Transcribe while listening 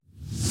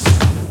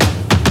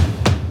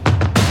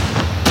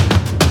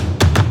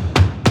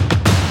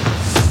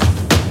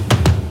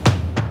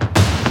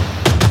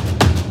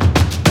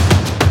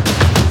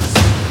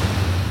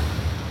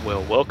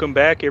Welcome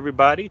back,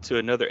 everybody, to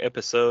another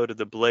episode of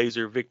the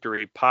Blazer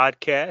Victory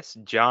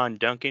Podcast. John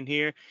Duncan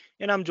here,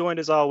 and I'm joined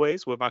as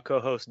always with my co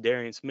host,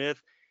 Darian Smith.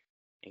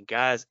 And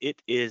guys,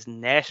 it is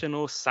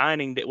National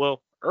Signing Day.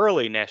 Well,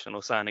 early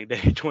National Signing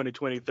Day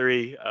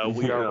 2023.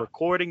 We are Yeah,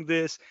 recording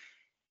this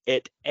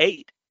at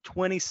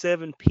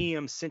 8:27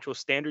 p.m. Central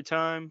Standard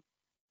Time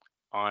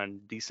on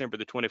December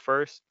the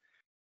 21st.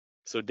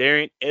 So,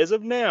 Darian, as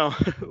of now,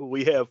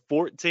 we have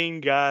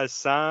 14 guys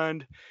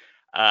signed.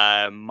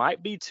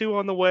 Might be two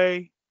on the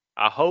way.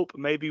 I hope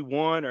maybe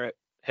one or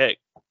heck,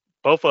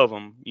 both of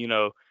them,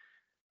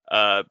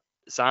 uh,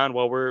 signed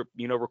while we're,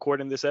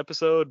 recording this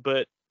episode.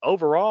 But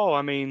overall,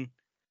 I mean,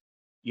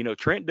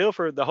 Trent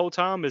Dilfer the whole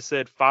time has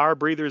said fire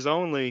breathers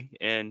only.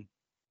 And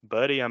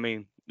buddy, I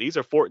mean, these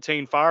are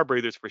 14 fire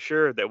breathers for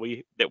sure that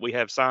we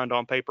have signed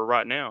on paper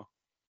right now.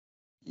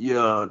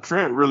 yeah.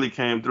 Trent really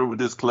came through with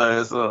this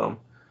class. I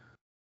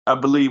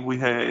believe we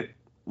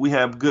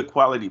have good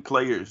quality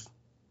players.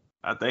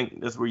 I think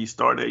that's where you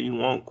start at. You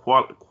want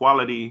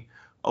quality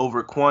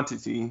over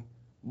quantity,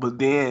 but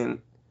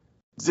then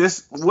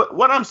just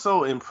what I'm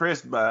so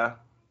impressed by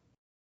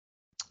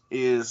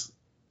is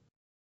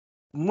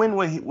when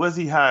was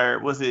he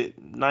hired? Was it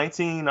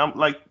 19? I'm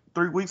like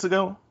 3 weeks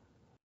ago.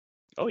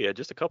 Oh yeah,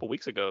 just a couple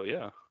weeks ago,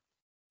 yeah.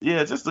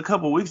 Yeah, just a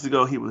couple weeks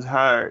ago he was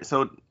hired.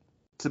 So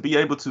to be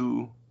able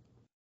to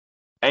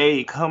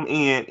come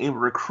in and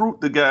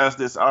recruit the guys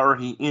that's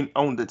already in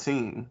on the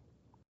team.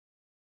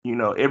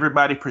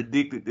 Everybody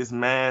predicted this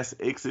mass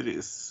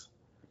exodus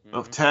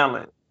of Hmm.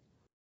 talent.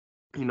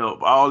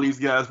 All these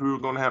guys we were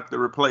going to have to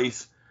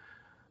replace.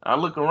 I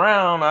look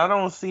around, I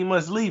don't see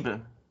much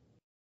leaving.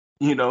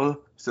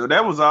 So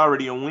that was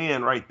already a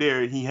win right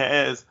there. He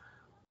has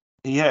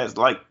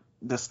like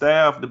the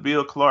staff, the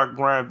Bill Clark,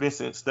 Brian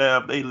Vincent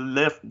staff. They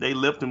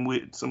left him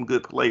with some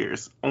good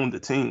players on the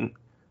team.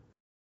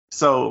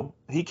 So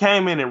he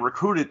came in and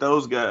recruited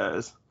those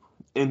guys,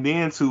 and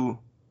then to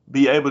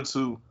be able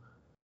to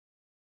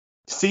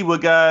see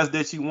what guys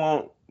that you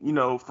want,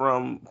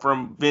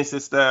 from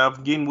Vincent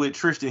staff, getting with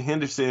Tristan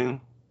Henderson,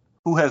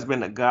 who has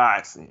been a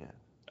godsend.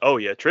 Oh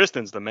yeah,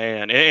 Tristan's the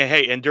man. And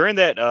hey, and during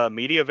that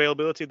media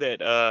availability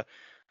that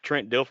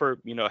Trent Dilfer,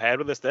 had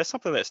with us, that's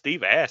something that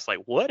Steve asked, like,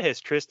 what has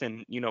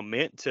Tristan,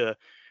 meant to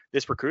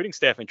this recruiting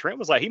staff? And Trent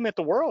was like, he meant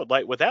the world.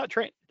 Like without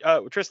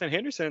Tristan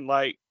Henderson,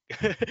 like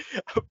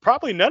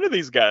probably none of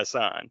these guys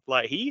signed.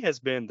 Like he has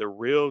been the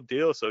real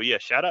deal. So yeah,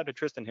 shout out to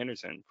Tristan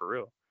Henderson for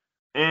real.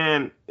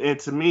 And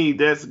to me,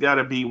 that's got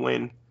to be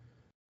when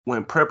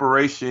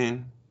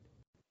preparation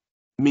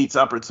meets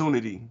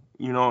opportunity.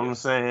 You know what I'm Yes.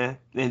 saying?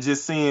 And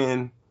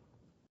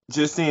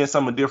just seeing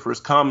some of Differ's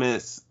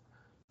comments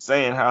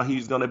saying how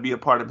he's going to be a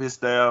part of his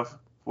staff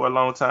for a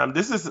long time.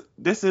 This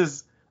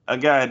is a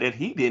guy that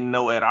he didn't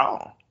know at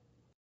all.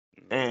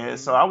 And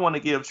so Hmm. I want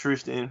to give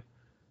Tristan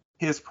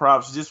his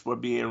props just for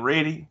being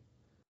ready.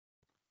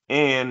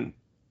 And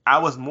I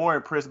was more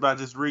impressed by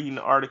just reading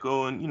the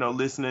article and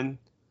listening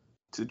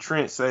to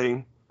Trent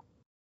say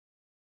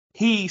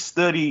he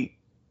studied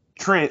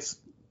Trent's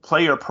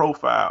player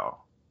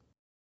profile.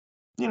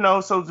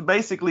 So it's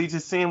basically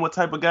just seeing what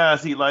type of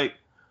guys he like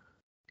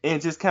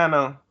and just kind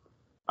of,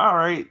 all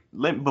right,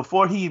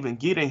 before he even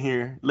get in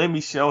here, let me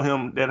show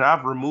him that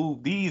I've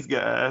removed these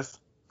guys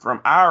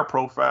from our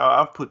profile.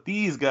 I've put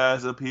these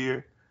guys up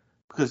here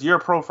because your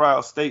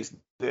profile states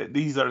that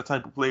these are the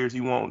type of players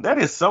you want. That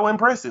is so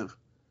impressive.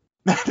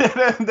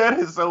 That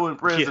is so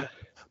impressive.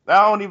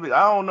 Yeah. I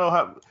don't know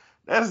how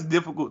that's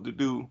difficult to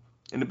do,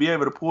 and to be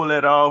able to pull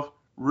that off,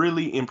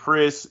 really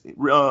impressive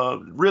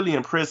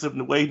in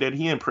the way that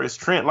he impressed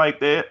Trent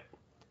like that.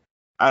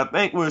 I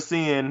think we're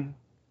seeing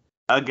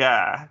a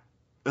guy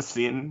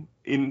ascend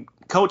in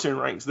coaching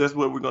ranks. That's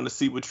what we're going to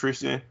see with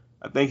Tristan.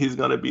 I think he's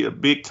going to be a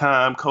big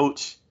time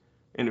coach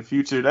in the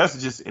future. That's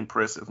just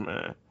impressive,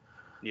 man.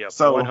 Yeah.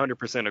 So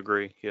 100%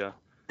 agree. Yeah.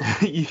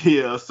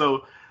 yeah,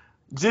 so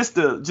just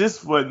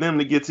for them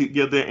to get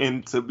together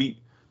and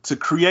to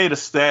create a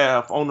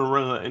staff on the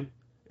run,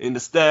 and the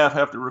staff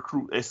have to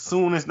recruit as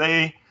soon as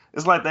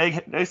it's like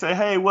they say,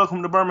 hey,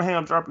 welcome to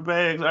Birmingham, drop your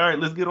bags, all right,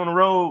 let's get on the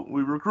road,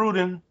 we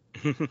recruiting.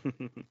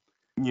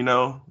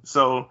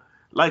 So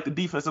like the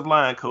defensive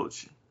line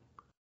coach,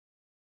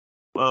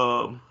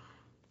 um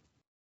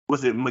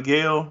was it You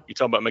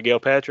talking about Miguel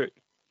Patrick?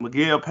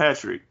 Miguel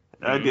Patrick.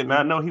 I did Hmm.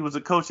 not know he was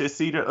a coach at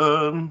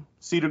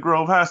Cedar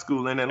Grove High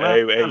School in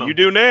Hey, Atlanta. you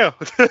do now.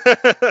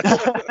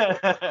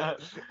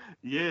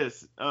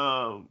 Yes.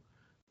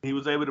 He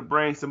was able to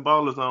bring some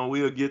ballers on.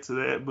 We'll get to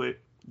that, but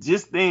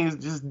just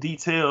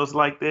details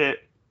like that,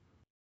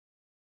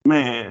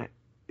 man.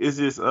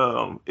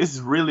 It's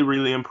really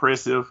really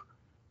impressive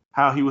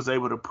how he was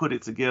able to put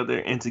it together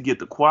and to get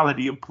the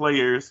quality of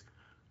players,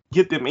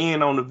 get them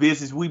in on the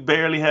visits. We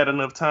barely had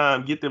enough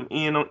time. Get them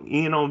in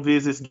on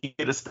visits,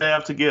 get a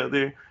staff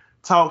together,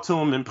 talk to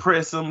them,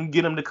 impress them,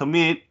 get them to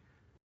commit.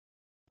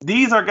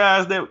 These are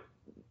guys that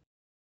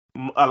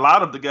a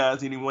lot of the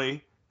guys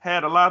anyway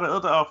had a lot of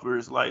other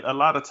offers, like a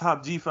lot of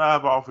top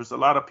G5 offers, a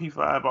lot of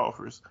P5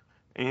 offers,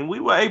 and we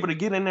were able to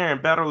get in there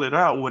and battle it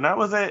out. When I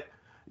was at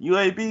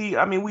UAB,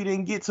 I mean, we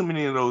didn't get too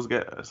many of those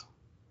guys,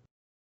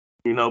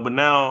 but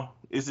now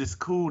it's just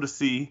cool to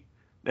see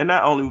that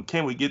not only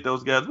can we get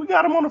those guys, we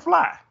got them on the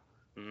fly.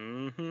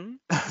 Mm-hmm.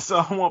 So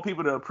I want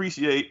people to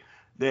appreciate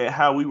that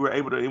how we were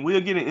able to, and we'll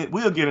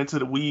get into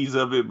the weeds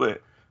of it,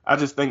 but I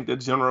just think the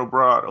general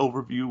broad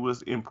overview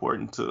was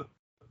important to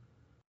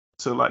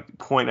like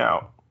point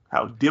out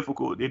how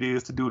difficult it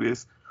is to do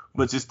this,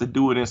 but just to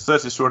do it in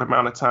such a short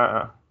amount of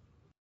time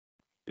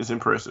is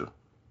impressive.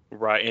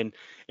 Right,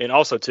 and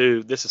also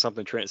too, this is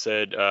something Trent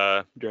said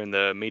during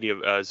the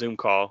media Zoom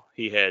call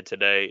he had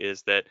today,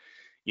 is that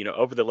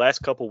over the last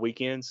couple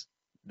weekends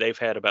they've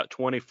had about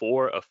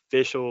 24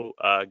 official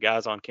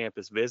guys on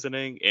campus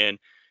visiting, and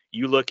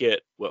you look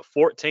at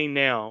 14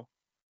 now,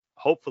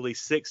 hopefully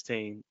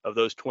 16 of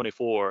those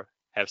 24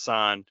 have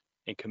signed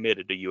and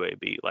committed to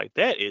UAB. Like,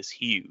 that is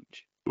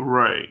huge.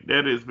 Right,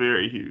 that is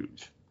very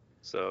huge.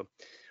 So,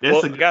 That's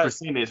well, a good guys,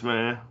 percentage,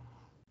 man.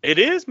 it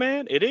is,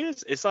 man. It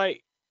is. It's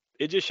like,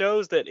 it just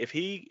shows that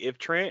if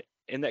Trent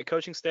and that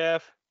coaching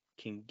staff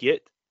can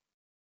get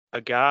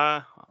a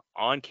guy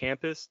on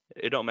campus,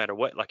 it don't matter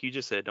what, like you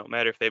just said, don't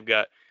matter if they've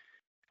got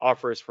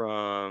offers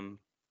from,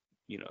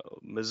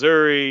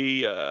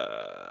 Missouri,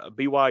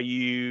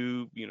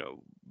 BYU,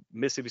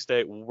 Mississippi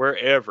State,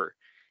 wherever.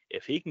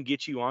 If he can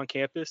get you on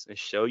campus and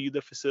show you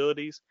the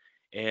facilities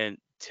and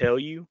tell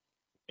you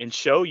and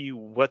show you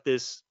what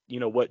this,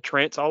 what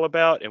Trent's all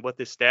about and what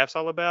this staff's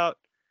all about,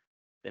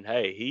 then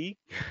hey,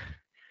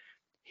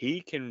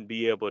 he can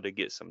be able to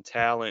get some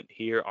talent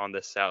here on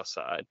the South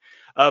Side.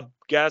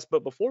 Guys,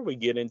 but before we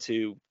get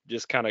into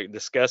just kind of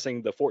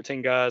discussing the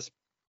 14 guys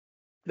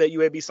that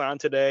UAB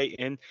signed today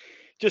and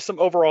just some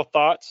overall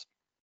thoughts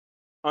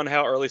on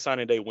how early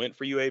signing day went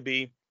for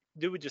UAB,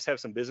 do we just have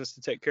some business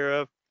to take care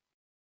of?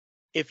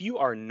 If you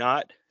are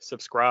not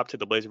subscribed to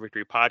the Blazer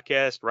Victory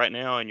podcast right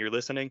now and you're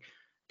listening,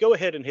 go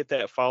ahead and hit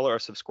that follow or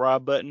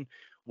subscribe button.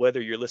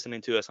 Whether you're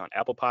listening to us on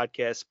Apple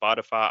Podcasts,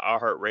 Spotify,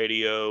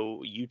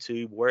 iHeartRadio,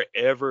 YouTube,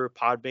 wherever,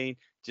 Podbean,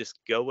 just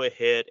go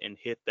ahead and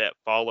hit that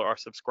follow or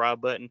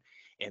subscribe button.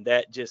 And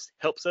that just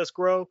helps us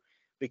grow,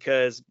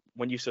 because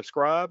when you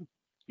subscribe,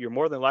 you're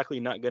more than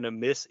likely not going to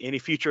miss any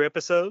future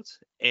episodes.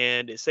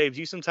 And it saves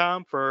you some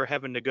time for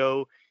having to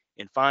go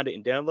and find it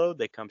and download.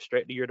 They come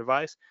straight to your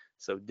device.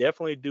 So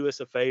definitely do us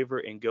a favor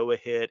and go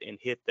ahead and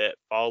hit that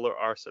follow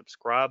or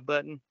subscribe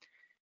button.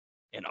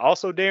 And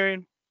also,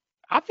 Darren,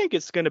 I think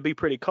it's going to be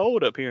pretty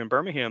cold up here in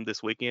Birmingham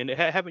this weekend.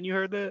 Haven't you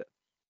heard that?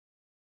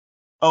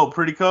 Oh,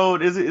 pretty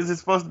cold. Is it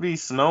supposed to be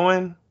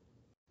snowing?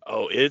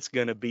 Oh, it's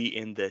going to be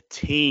in the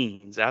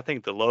teens. I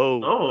think the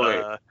low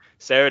Oh,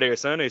 Saturday or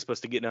Sunday is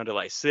supposed to get down to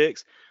like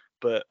 6.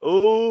 But,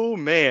 oh,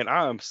 man,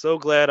 I am so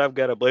glad I've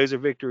got a Blazer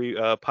Victory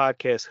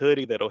podcast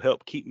hoodie that'll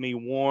help keep me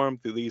warm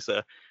through these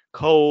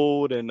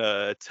cold and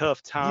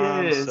tough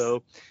times. yes.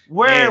 So,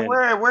 Where man,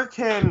 where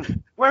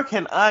where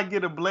can I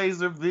get a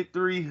Blazer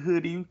Victory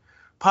hoodie,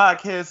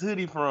 podcast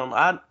hoodie from?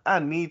 I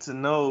need to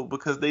know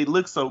because they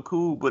look so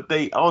cool, but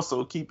they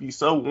also keep you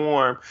so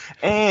warm.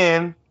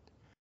 And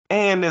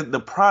the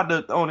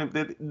product on it,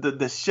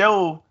 the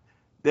show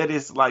that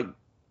is like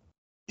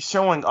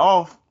showing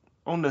off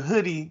on the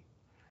hoodie,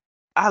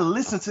 I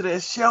listen to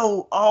that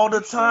show all the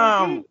you sure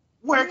time. do.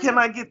 Where can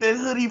Yeah. I get that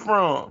hoodie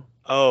from?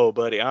 Oh,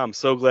 buddy, I'm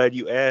so glad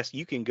you asked.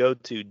 You can go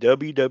to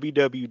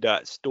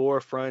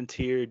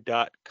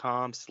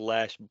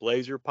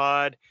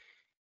www.storefrontier.com/blazerpod,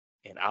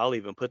 and I'll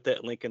even put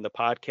that link in the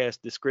podcast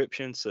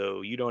description,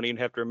 so you don't even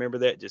have to remember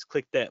that. Just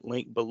click that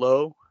link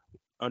below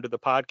under the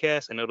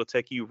podcast, and it'll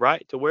take you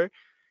right to where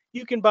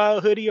you can buy a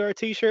hoodie or a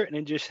t-shirt and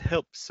then just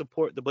help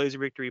support the Blazer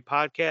Victory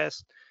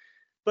podcast.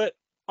 But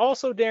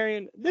also,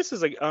 Darian, this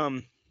is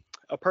a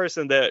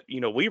person that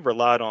we've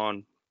relied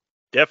on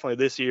definitely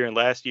this year and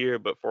last year,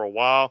 but for a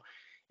while,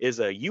 is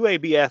a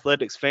UAB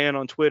athletics fan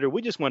on Twitter.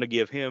 We just want to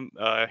give him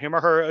or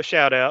her a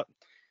shout out.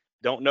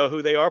 Don't know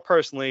who they are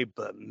personally,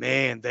 but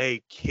man,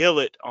 they kill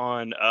it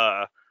on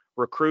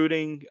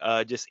recruiting,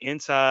 just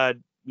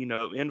inside,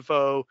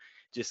 info,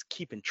 just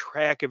keeping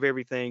track of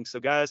everything. So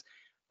guys,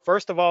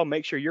 first of all,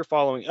 make sure you're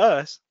following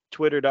us,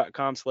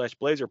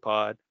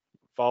 twitter.com/blazerpod.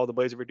 Follow the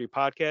Blazer Victory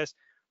podcast,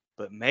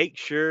 but make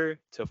sure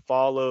to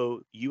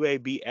follow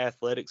UAB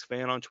Athletics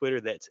Fan on Twitter.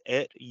 That's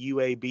at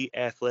UAB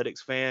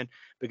Athletics Fan,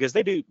 because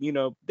they do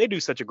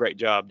such a great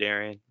job,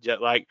 Darren.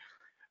 Like,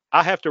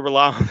 I have to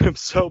rely on them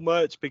so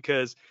much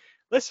because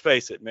let's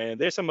face it, man,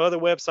 there's some other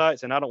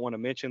websites and I don't want to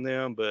mention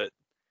them, but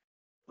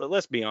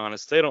let's be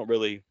honest, they don't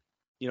really,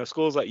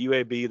 schools like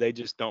UAB, they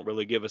just don't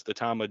really give us the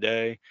time of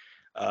day.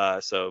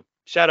 So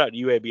shout out to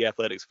UAB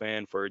Athletics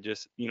Fan for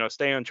just,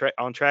 staying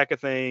on track of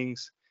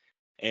things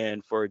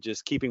and for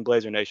just keeping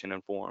Blazer Nation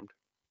informed.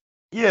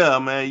 Yeah,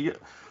 man.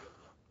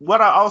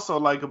 What I also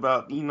like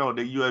about the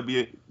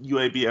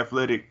UAB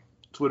Athletic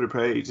Twitter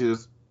page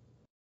is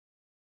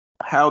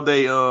how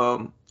they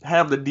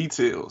have the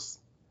details.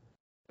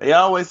 They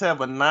always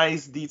have a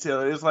nice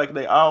detail. It's like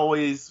they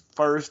always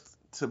first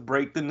to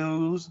break the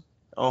news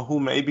on who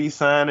may be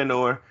signing,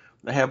 or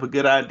they have a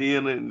good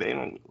idea,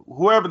 and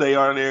whoever they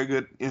are, they're a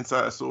good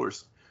inside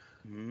source.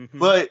 Mm-hmm.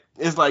 But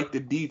it's like the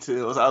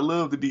details. I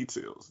love the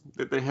details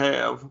that they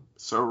have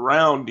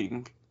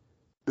surrounding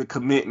the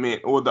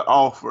commitment or the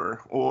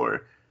offer,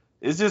 or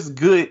it's just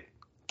good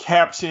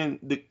caption.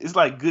 It's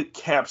like good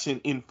caption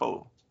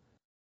info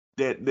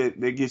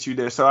that gets you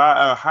there. So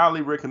I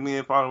highly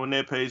recommend following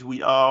that page.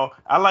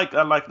 I like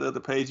the other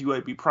page,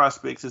 UAB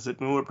Prospects. It's a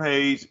newer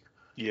page.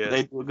 They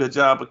Yes. do a good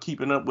job of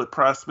keeping up with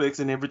prospects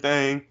and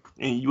everything.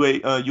 And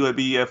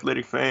UAB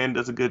Athletic Fan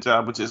does a good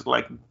job of just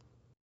like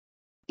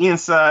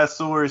inside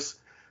source,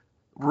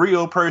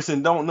 real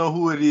person, don't know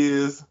who it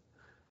is,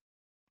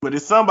 but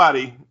it's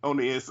somebody on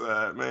the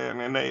inside, man.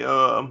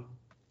 And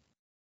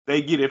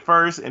they get it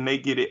first and they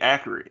get it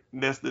accurate.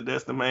 That's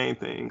the main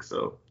thing.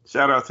 So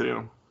shout out to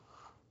them.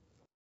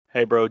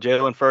 Hey, bro,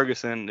 Jalen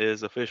Ferguson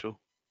is official.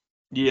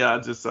 Yeah, I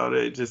just saw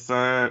that. Just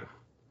signed.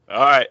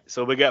 All right,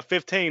 so we got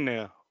 15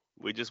 now.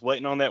 We just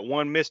waiting on that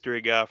one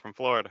mystery guy from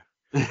Florida.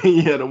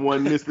 Yeah, the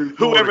one mystery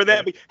Florida Whoever guy.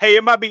 that be. Hey,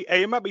 it might be.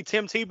 Hey, it might be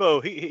Tim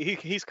Tebow.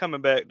 He's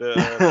coming back to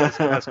play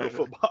some high school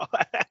football.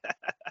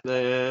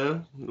 Yeah,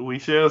 we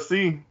shall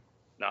see.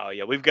 No,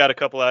 yeah, we've got a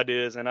couple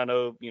ideas, and I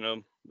know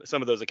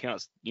some of those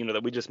accounts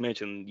that we just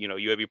mentioned.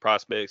 UAB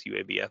Prospects,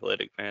 UAB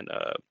Athletic, and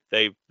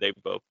they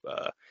both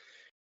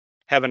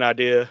have an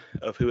idea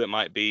of who it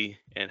might be.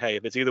 And hey,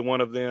 if it's either one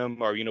of them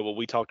or what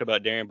we talked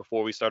about, Darren,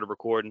 before we started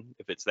recording,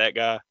 if it's that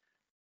guy,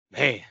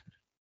 man,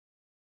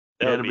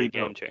 that would That'll be be a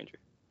game dope. changer.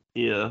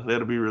 Yeah,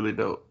 that'll be really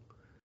dope.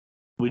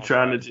 We All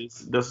trying to right.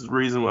 just that's the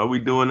reason why we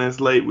doing this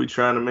late. We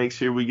trying to make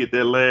sure we get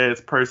that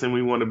last person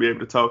we want to be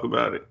able to talk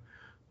about it.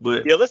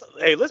 But Yeah,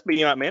 let's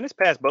be honest, man. It's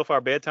past both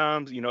our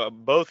bedtimes.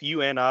 Both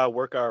you and I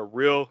work our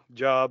real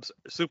jobs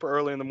super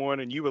early in the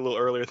morning. You a little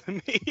earlier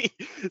than me,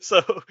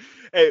 so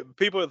hey,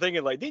 people are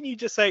thinking like, didn't you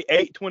just say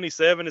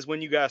 8:27 is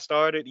when you guys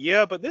started?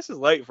 Yeah, but this is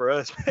late for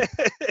us.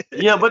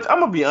 yeah, but I'm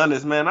gonna be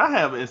honest, man. I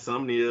have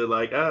insomnia.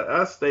 Like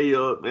I stay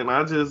up and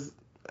I just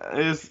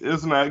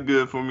it's not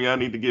good for me. I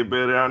need to get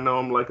better. I know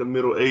I'm like a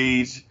middle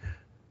aged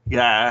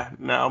guy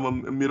now. I'm a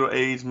middle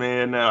aged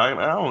man now.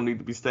 I don't need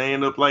to be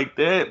staying up like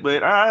that,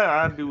 but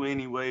I do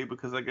anyway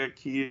because I got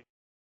kids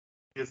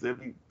that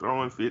be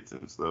throwing fits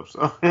and stuff.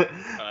 So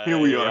here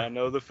we Hey, are. I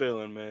know the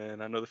feeling,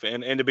 man. I know the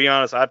feeling. And to be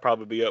honest, I'd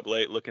probably be up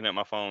late looking at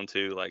my phone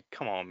too. Like,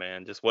 come on,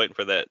 man, just waiting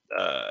for that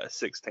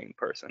 16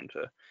 person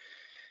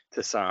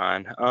to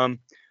sign.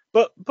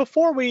 But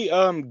before we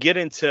get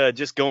into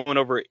just going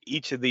over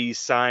each of these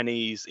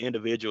signees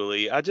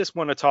individually, I just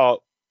want to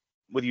talk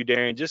with you,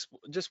 Darren. Just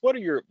what are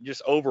your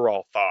just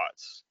overall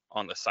thoughts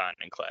on the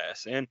signing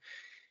class?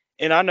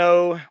 And I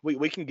know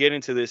we can get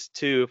into this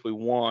too if we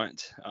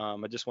want. I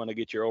just want to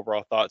get your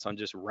overall thoughts on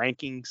just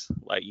rankings.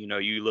 Like, you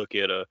look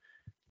at a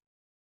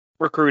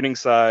recruiting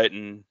site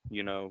and,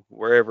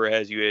 wherever it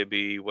has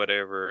UAB,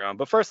 whatever.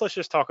 But first, let's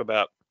just talk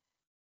about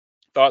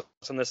thoughts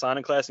on the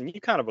signing class. And you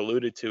kind of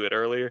alluded to it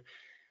earlier.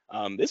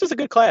 This is a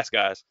good class,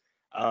 guys.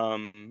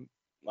 Right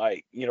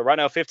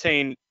now,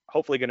 15,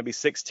 hopefully going to be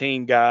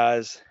 16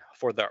 guys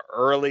for the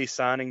early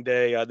signing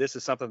day. This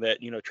is something that,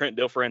 Trent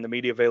Dilfer in the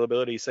media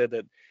availability said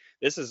that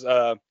this is,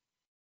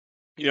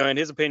 in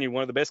his opinion,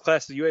 one of the best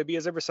classes UAB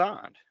has ever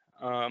signed.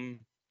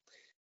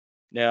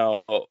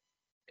 Now,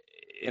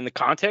 in the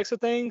context of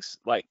things,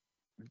 like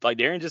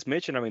Darren just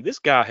mentioned, I mean,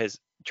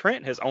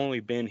 Trent has only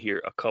been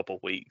here a couple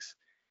weeks,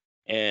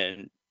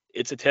 and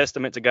it's a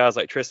testament to guys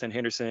like Tristan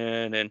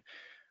Henderson and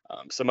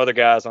some other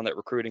guys on that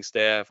recruiting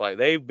staff. Like,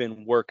 they've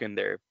been working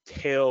their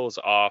tails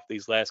off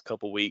these last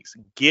couple weeks,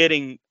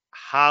 getting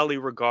highly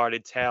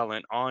regarded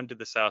talent onto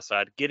the South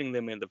Side, getting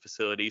them in the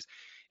facilities,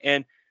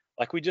 and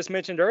like we just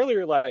mentioned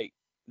earlier, like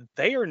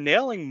they are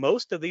nailing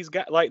most of these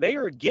guys. Like, they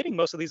are getting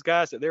most of these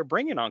guys that they're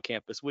bringing on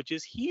campus, which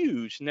is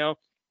huge. Now,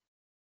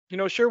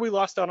 sure, we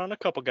lost out on a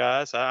couple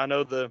guys. I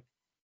know the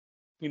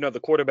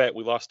quarterback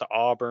we lost to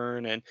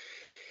Auburn, and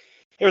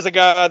there was a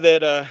guy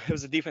that it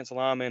was a defensive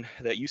lineman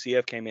that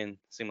UCF came in,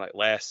 seemed like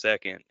last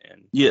second,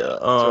 and Yeah,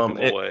 took him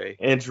away.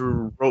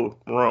 Andrew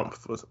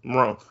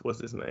Rumpf was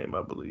his name,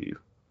 I believe.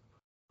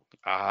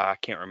 I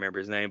can't remember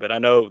his name, but I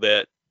know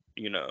that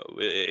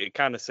it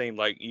kind of seemed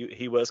like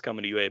he was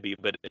coming to UAB,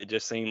 but it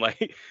just seemed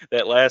like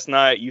that last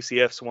night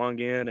UCF swung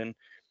in and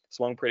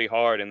swung pretty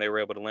hard, and they were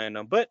able to land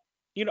them. But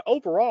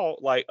overall,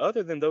 like,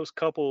 other than those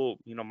couple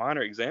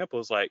minor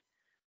examples, like,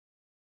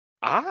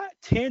 I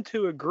tend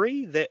to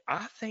agree that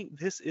I think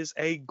this is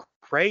a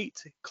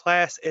great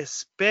class,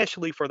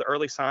 especially for the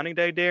early signing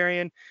day,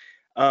 Darian.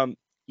 Um,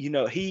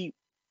 he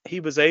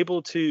was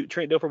able to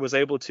Trent Dilfer was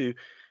able to,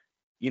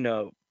 you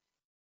know,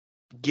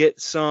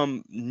 get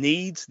some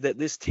needs that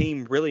this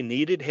team really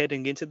needed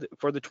heading into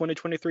for the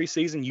 2023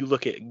 season. You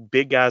look at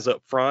big guys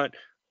up front,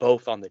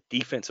 both on the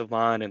defensive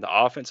line and the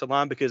offensive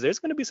line, because there's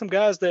going to be some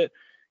guys that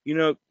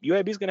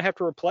UAB is going to have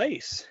to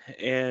replace.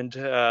 And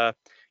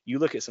you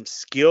look at some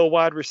skill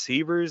wide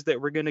receivers that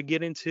we're going to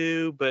get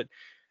into. But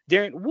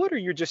Darren, what are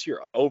your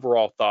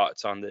overall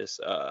thoughts on this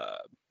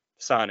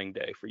signing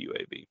day for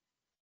UAB?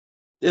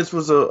 This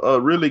was a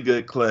really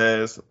good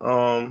class.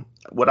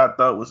 What I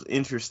thought was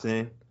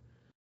interesting,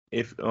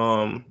 if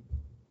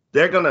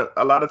they're gonna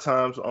a lot of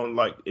times on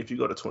like if you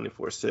go to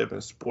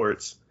 24/7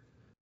 Sports,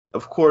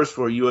 of course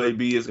for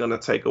UAB it's gonna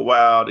take a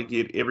while to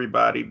get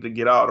everybody to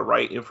get all the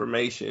right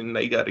information.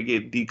 They got to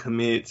get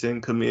decommits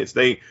and commits.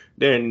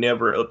 They're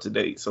never up to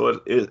date,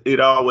 so it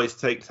always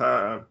takes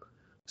time,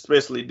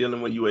 especially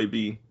dealing with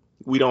UAB.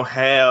 We don't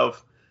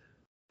have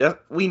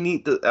that. We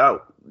need to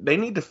out. They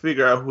need to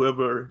figure out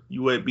whoever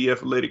UAB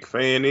athletic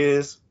fan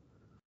is,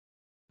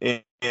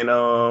 and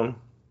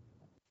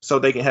so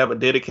they can have a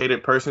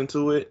dedicated person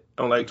to it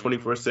on like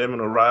 24/7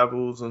 or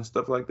Rivals and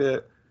stuff like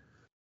that.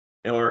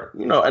 Or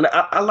and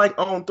I like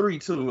On3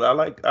 too. I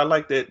like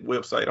that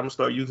website. I'm gonna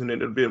start using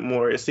it a bit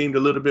more. It seemed a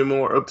little bit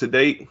more up to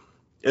date,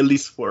 at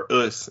least for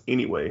us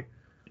anyway.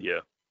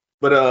 Yeah.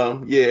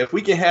 But yeah, if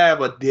we can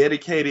have a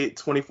dedicated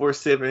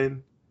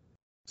 24/7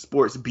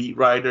 sports beat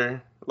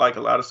writer like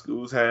a lot of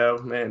schools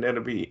have, man,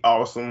 that'd be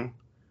awesome.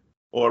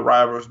 Or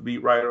Rivals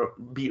beat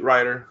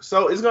writer.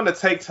 So it's gonna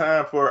take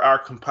time for our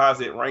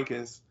composite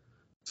rankings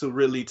to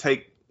really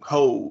take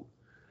hold.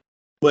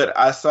 But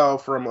I saw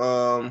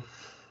from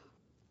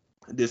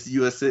this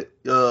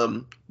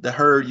the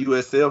Herd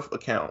USF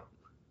account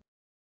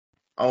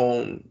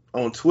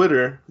on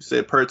Twitter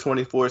said per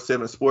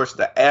 24/7 Sports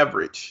the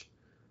average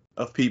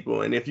of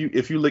people, and if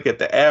you look at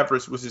the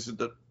average, which is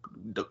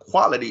the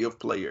quality of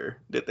player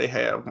that they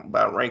have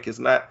by rank, is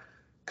not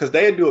because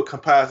they do a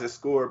composite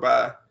score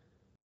by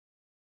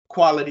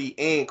quality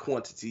and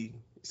quantity.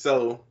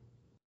 So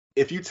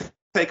if you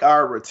take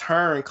our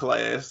return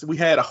class, we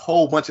had a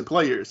whole bunch of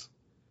players.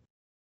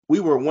 We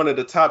were one of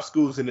the top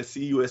schools in the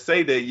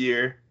CUSA that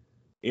year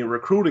in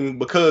recruiting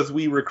because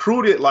we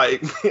recruited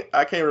like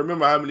I can't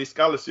remember how many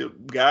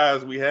scholarship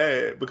guys we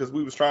had because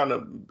we was trying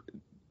to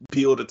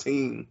build a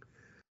team.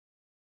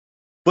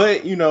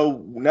 But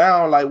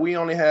now like we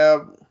only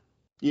have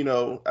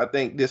I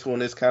think this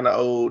one is kind of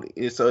old,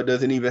 and so it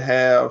doesn't even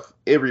have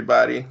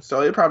everybody.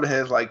 So it probably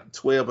has like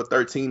 12 or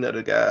 13 of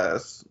the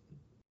guys.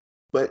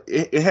 But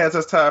it has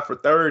us tied for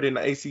third in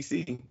the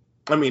ACC.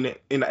 I mean,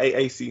 in the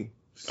AAC.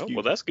 Oh,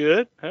 well, that's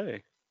good.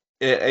 Hey.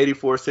 At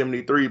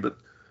 84-73, but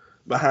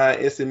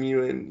behind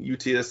SMU and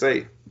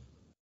UTSA.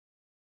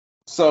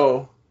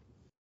 So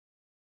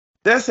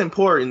that's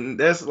important.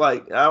 That's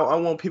like I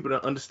want people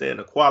to understand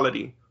the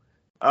quality.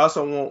 I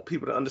also want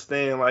people to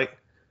understand like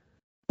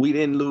we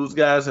didn't lose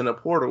guys in the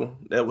portal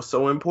that was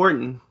so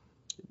important.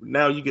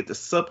 Now you get to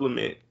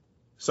supplement.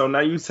 So now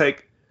you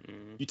take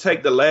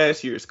the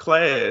last year's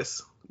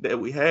class that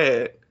we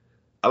had.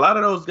 A lot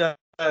of those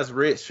guys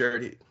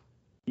redshirted.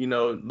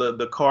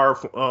 The Carr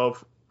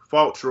of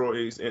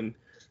Faultroys and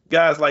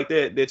guys like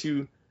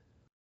that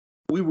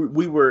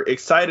we were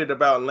excited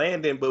about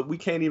landing, but we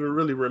can't even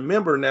really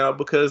remember now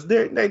because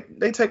they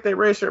take their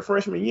redshirt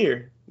freshman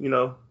year.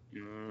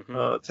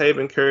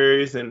 Taven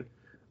Currys and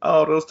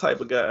all those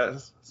type of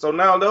guys. So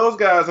now those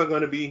guys are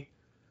going to be,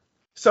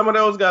 some of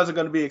those guys are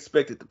going to be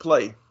expected to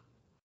play.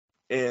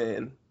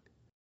 And,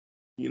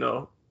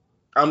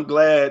 I'm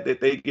glad that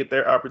they get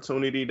their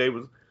opportunity.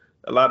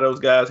 A lot of those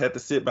guys had to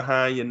sit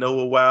behind your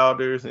Noah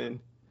Wilders and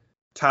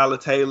Tyler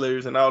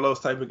Taylors and all those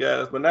type of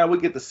guys. But now we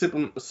get to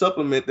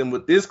supplement them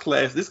with this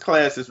class. This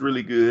class is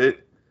really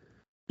good,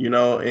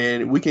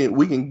 and we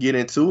can get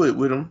into it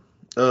with them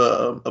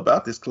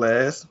about this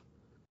class.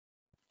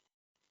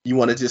 You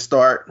want to just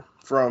start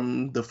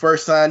from the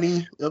first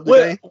signee of the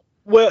day?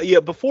 Well, yeah.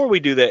 Before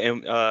we do that,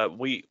 and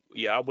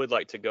I would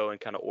like to go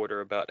and kind of order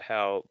about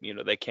how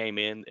they came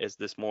in as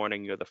this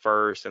morning. You're the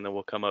first, and then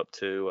we'll come up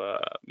to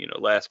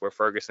last where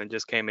Ferguson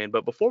just came in.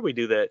 But before we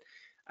do that,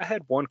 I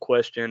had one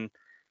question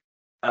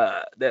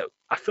that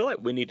I feel like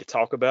we need to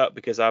talk about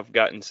because I've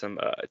gotten some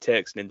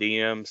texts and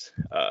DMs,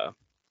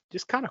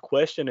 just kind of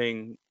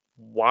questioning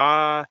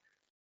why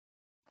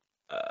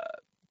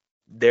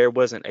there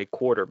wasn't a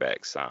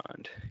quarterback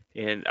signed.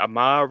 And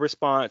my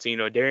response,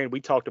 Darian,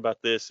 we talked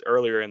about this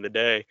earlier in the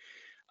day.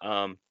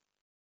 I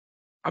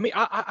mean,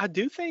 I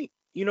do think,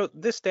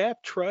 this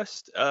staff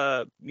trusts,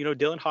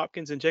 Dylan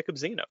Hopkins and Jacob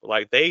Zeno.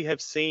 Like they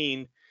have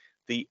seen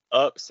the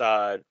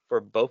upside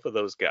for both of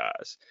those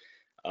guys.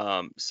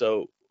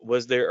 So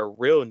was there a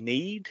real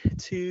need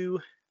to,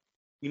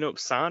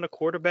 sign a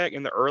quarterback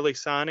in the early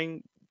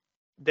signing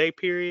day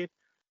period?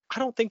 I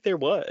don't think there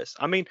was.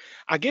 I mean,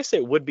 I guess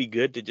it would be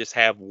good to just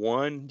have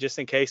one just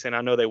in case. And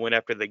I know they went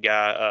after the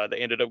guy that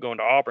ended up going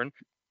to Auburn.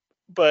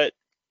 But,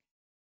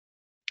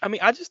 I mean,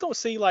 I just don't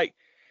see, like,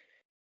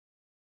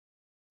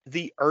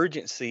 the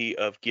urgency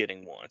of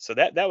getting one. So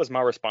that was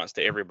my response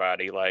to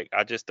everybody. Like,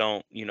 I just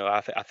don't,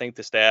 I think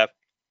the staff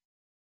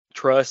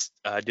trust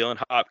Dylan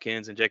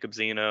Hopkins and Jacob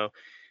Zeno,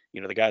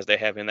 the guys they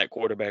have in that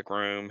quarterback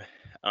room.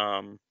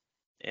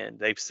 And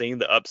they've seen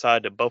the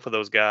upside to both of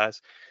those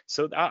guys.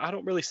 So I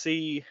don't really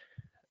see,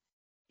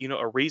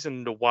 a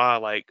reason to why,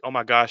 like, oh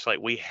my gosh, like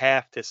we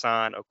have to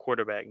sign a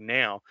quarterback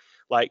now.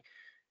 Like,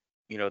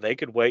 they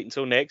could wait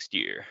until next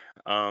year.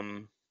 I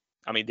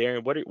mean,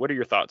 Darren, what are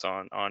your thoughts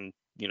on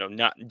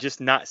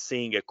not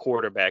seeing a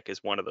quarterback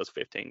as one of those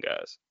 15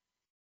 guys?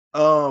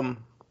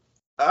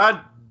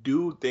 I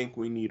do think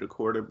we need a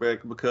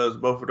quarterback because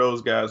both of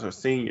those guys are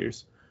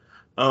seniors.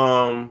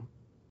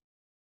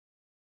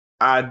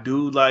 I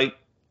do like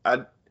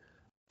I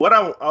what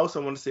I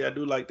also want to say. I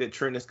do like that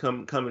Trent is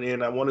coming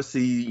in. I want to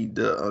see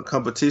the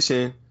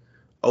competition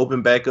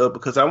open back up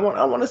because I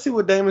want to see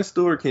what Damon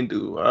Stewart can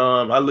do.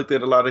 I looked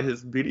at a lot of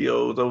his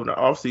videos over the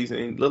offseason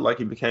and it looked like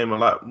he became a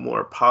lot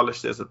more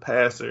polished as a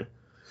passer.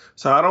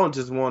 So I don't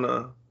just want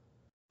to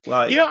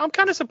like Yeah, I'm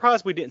kind of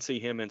surprised we didn't see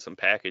him in some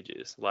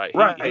packages. Like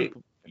right,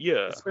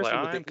 yeah, like especially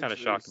with the I'm kind of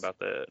shocked injuries. about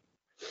that.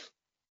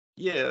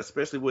 Yeah,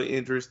 especially with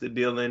injuries to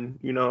Dylan.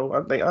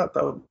 I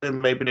thought that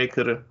maybe they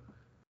could have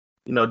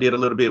did a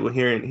little bit with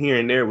here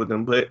and there with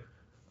him, but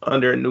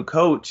under a new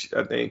coach,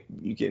 I think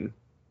you can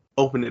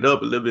open it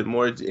up a little bit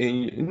more, and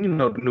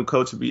the new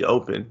coach would be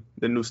open,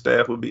 the new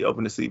staff would be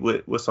open to see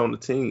what's on the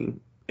team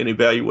and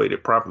evaluate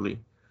it properly.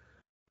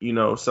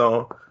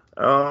 So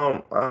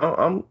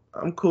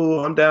I'm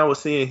cool. I'm down with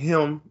seeing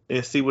him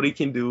and see what he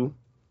can do.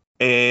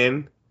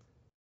 And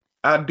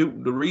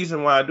the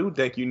reason why I do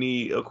think you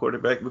need a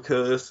quarterback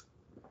because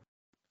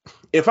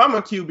if I'm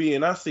a QB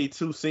and I see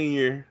two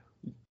senior,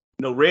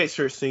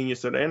 redshirt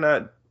seniors, so they're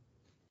not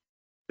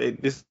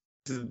this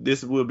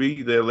will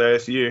be their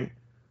last year.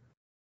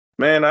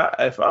 Man,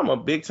 if I'm a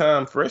big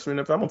time freshman,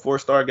 if I'm a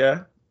 4-star guy,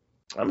 I'm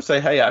gonna say,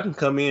 hey, I can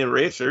come in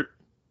redshirt,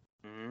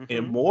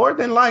 and Hmm. more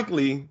than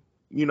likely,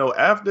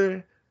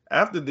 after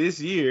this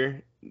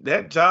year,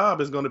 that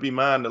job is gonna be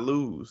mine to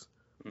lose.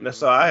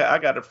 So Hmm. I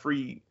got a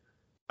free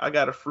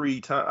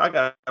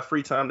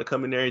time to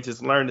come in there and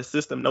just learn the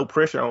system, no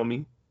pressure on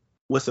me,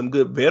 with some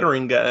good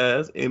veteran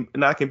guys, and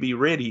I can be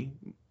ready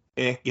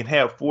and can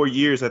have 4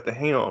 years at the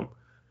helm.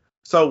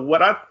 So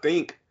what I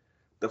think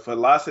the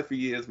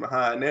philosophy is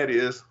behind that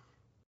is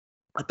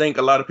I think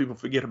a lot of people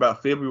forget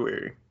about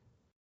February.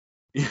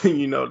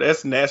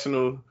 That's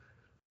national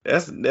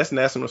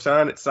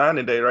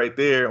signing day right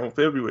there on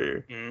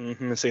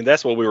February. See,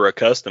 that's what we were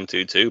accustomed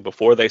to too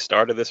before they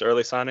started this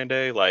early signing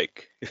day.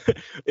 Like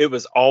it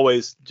was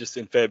always just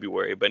in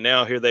February, but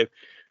now here they've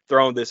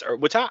thrown this,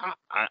 which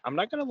I'm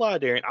not gonna lie,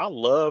 Darren, I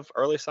love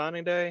early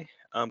signing day,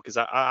 because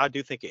I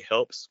do think it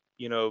helps,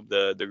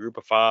 the group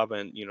of five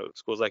and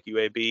schools like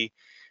UAB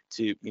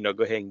to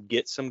go ahead and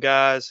get some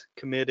guys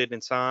committed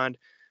and signed.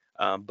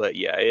 But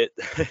yeah, it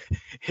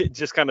it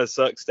just kind of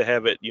sucks to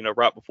have it,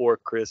 right before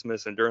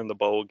Christmas and during the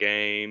bowl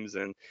games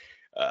and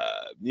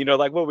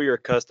like what we were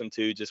accustomed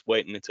to, just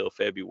waiting until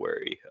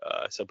February.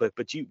 So,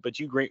 but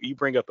you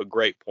bring up a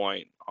great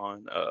point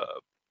on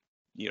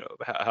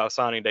how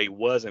signing day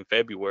was in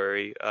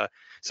February.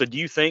 So do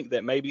you think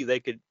that maybe they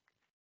could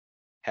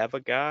have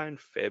a guy in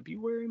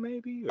February,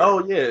 maybe, or?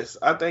 Oh yes,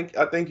 I think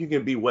you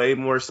can be way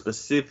more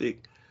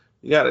specific.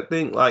 You got to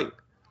think like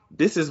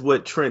this is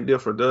what Trent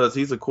Dilfer does.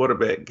 He's a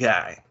quarterback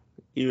guy,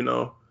 you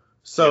know. Yeah.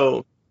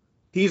 So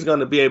he's going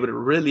to be able to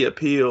really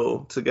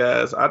appeal to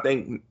guys. I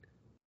think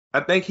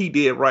he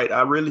did right.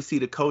 I really see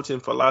the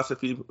coaching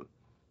philosophy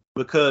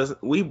because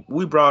we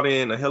brought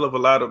in a hell of a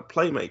lot of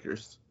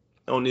playmakers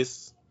on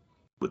this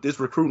with this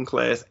recruiting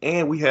class,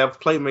 and we have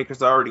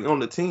playmakers already on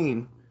the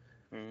team.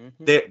 Hmm.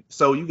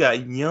 So you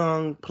got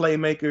young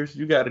playmakers,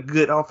 you got a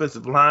good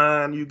offensive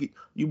line,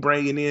 you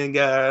bringing in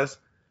guys.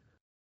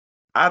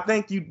 I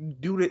think you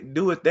do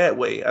it that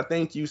way. I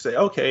think you say,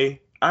 okay,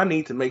 I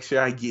need to make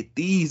sure I get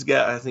these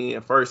guys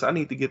in first. I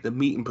need to get the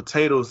meat and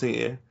potatoes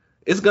in.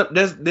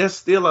 There's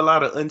still a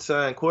lot of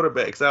unsigned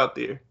quarterbacks out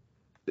there.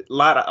 A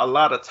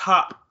lot of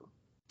top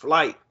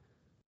flight,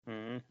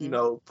 Hmm.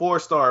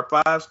 4-star,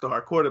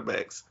 5-star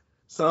quarterbacks.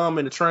 Some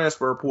in the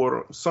transfer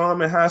portal,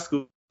 some in high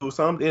school,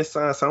 some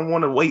inside. Some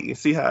want to wait and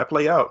see how it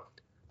play out.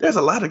 There's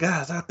a lot of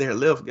guys out there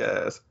left,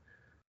 guys.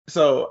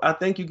 So I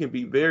think you can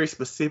be very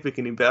specific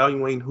in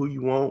evaluating who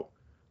you want.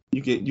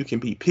 You can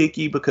be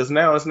picky because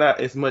now it's not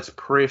as much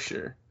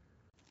pressure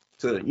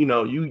to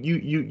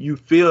you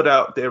filled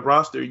out that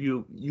roster.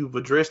 You've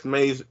addressed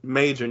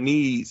major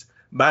needs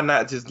by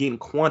not just getting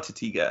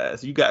quantity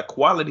guys. You got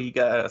quality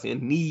guys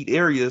in need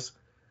areas.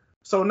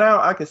 So now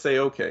I can say,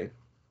 okay,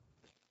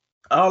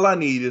 all I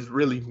need is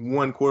really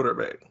one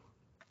quarterback.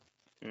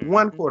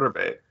 One Hmm.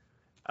 quarterback.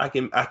 I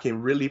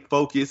can really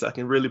focus. I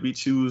can really be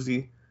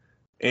choosy,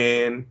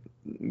 and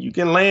you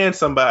can land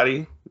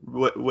somebody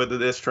whether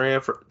that's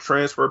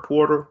transfer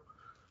portal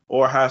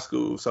or high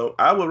school. So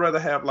I would rather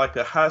have like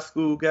a high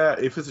school guy.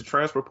 If it's a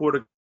transfer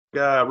portal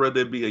guy, I'd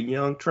rather it be a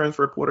young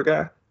transfer portal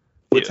guy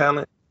with Yeah.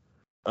 talent.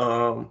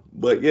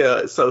 But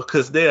yeah, so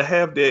because they'll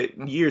have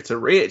that year to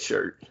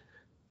redshirt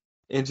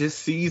and just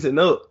season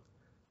up,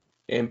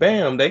 and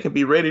bam, they can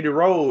be ready to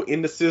roll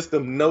in the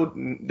system. No,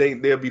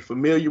 they'll be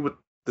familiar with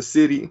the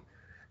city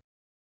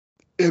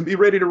and be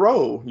ready to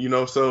roll.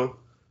 So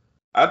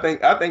I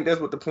think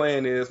that's what the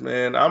plan is,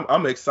 man.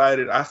 I'm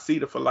excited. I see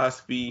the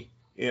philosophy,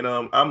 and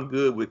I'm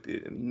good with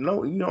it.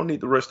 No, you don't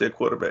need to rush that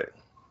quarterback.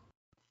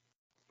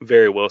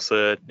 Very well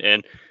said.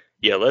 And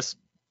yeah, let's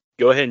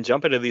go ahead and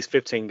jump into these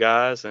 15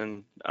 guys.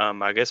 And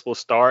I guess we'll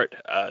start.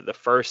 The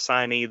first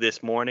signee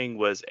this morning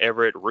was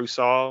Everett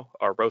Rusall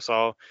or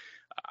Rosal.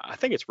 I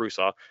think it's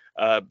Rusall.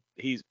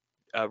 He's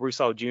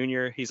Rusall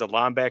Jr. He's a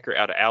linebacker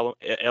out of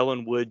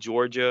Ellenwood,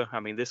 Georgia. I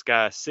mean, this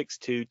guy is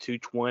 6'2",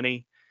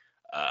 220.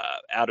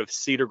 out of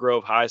Cedar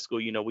Grove High School.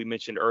 We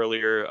mentioned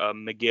earlier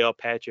Miguel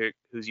Patrick,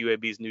 who's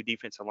UAB's new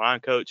defensive line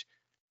coach,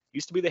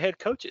 used to be the head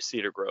coach at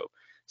Cedar Grove.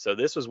 So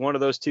this was one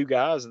of those two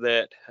guys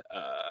that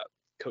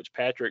Coach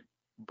Patrick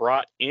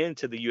brought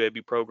into the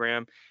UAB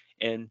program.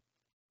 And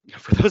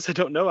for those that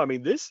don't know, I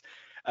mean, this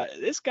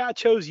guy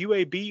chose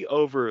UAB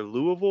over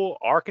Louisville,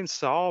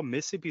 Arkansas,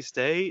 Mississippi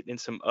State, and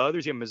some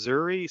others in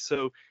Missouri.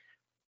 So,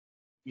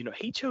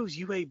 he chose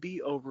UAB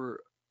over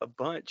a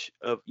bunch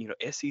of,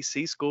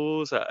 SEC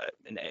schools,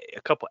 and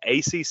a couple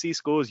ACC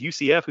schools,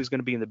 UCF, who's going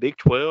to be in the Big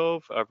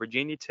 12,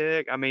 Virginia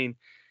Tech. I mean,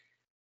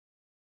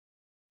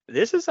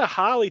 this is a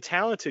highly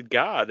talented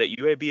guy that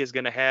UAB is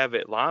going to have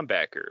at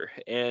linebacker.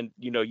 And,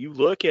 you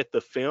look at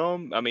the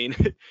film, I mean,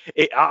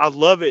 I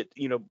love it,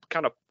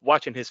 kind of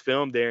watching his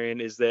film, Darian,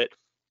 is that,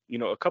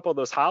 a couple of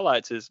those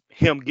highlights is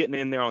him getting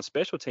in there on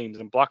special teams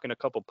and blocking a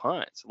couple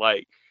punts.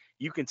 Like,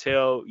 you can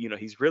tell,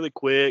 he's really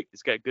quick.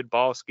 He's got good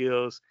ball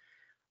skills.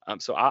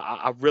 So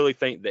I really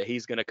think that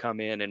he's going to come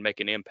in and make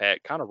an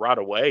impact kind of right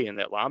away in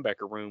that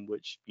linebacker room,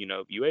 which,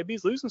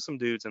 UAB's losing some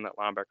dudes in that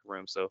linebacker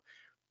room. So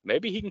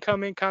maybe he can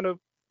come in kind of,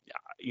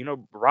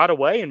 right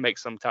away and make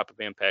some type of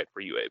impact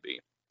for UAB.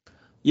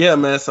 Yeah,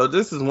 man. So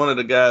this is one of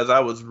the guys I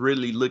was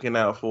really looking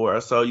out for. I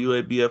saw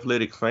UAB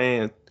Athletic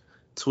fan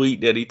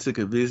tweet that he took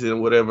a visit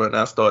and whatever, and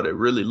I started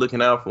really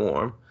looking out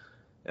for him.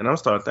 And I'm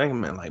starting thinking,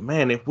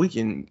 man, if we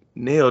can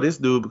nail this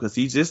dude, because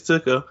he just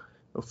took a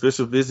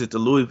official visit to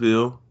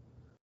Louisville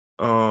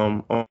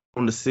on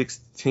the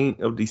 16th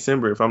of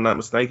December, if I'm not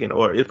mistaken,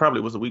 or it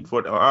probably was a week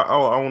before. I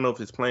don't know if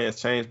his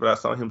plans changed, but I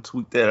saw him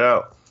tweet that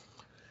out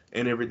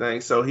and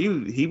everything. So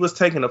he was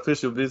taking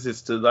official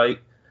visits to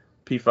like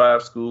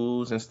P5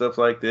 schools and stuff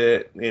like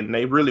that, and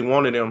they really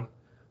wanted him.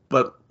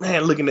 But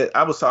man,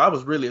 I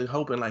was really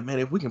hoping, like, man,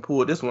 if we can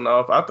pull this one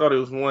off. I thought it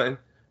was one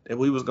that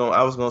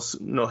I was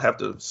gonna have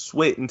to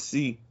sweat and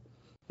see.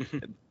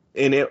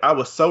 And I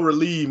was so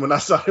relieved when I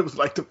saw it was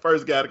like the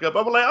first guy to come.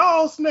 I was like,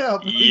 oh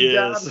snap, we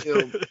got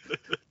him.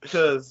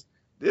 Because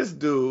this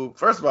dude,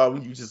 first of all,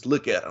 when you just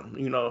look at him,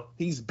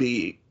 he's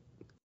big.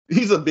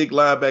 He's a big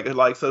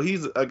linebacker, so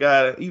he's a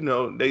guy,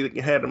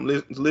 they had him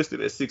listed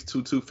at 6'2",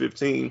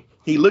 215.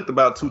 He looked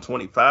about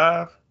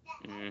 225.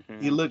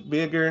 Mm-hmm. He looked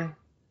bigger.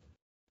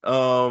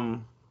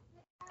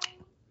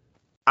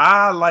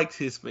 I liked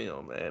his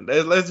film, man.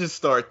 Let's just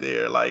start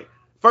there. Like,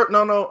 first,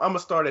 I'm gonna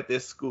start at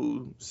this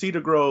school, Cedar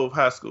Grove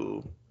High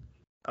School.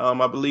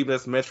 I believe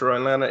that's Metro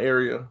Atlanta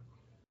area.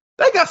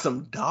 They got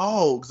some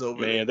dogs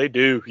over there. Man, they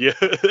do. Yeah,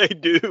 they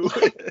do.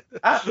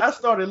 I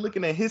started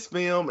looking at his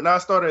film, and I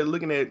started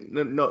looking at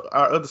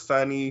our other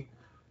signee,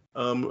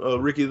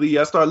 Ricky Lee.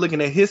 I started looking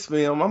at his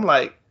film. I'm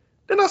like,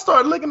 then I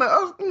started looking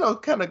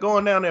at, kind of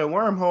going down that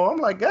wormhole. I'm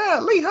like,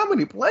 God, Lee, how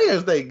many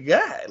players they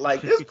got?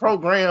 Like, this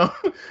program,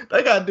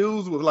 they got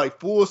dudes with like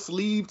full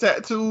sleeve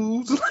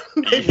tattoos.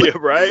 Yeah,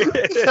 right.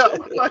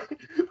 Like,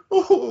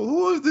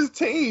 who is this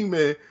team,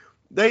 man?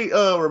 They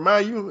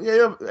remind you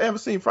ever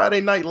seen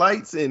Friday Night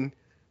Lights, and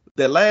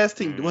that last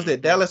team was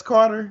that Dallas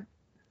Carter?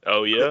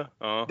 Oh yeah.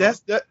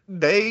 Uh-huh.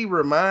 They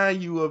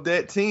remind you of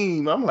that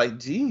team. I'm like,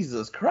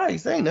 Jesus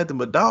Christ, ain't nothing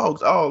but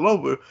dogs all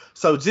over.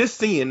 So just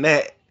seeing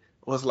that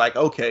was like,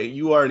 okay,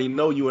 you already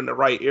know you in the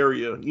right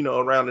area,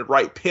 around the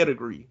right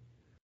pedigree.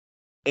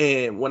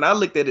 And when I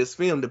looked at his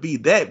film, to be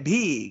that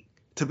big,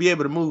 to be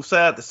able to move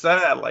side to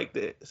side like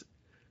that.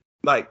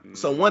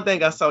 So one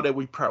thing I saw that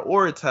we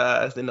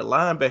prioritized in the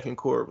linebacking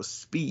core was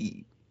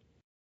speed.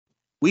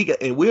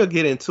 We'll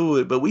get into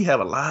it, but we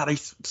have a lot of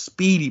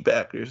speedy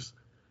backers.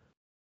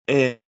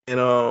 And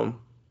for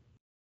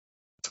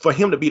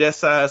him to be that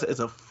size as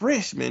a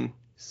freshman,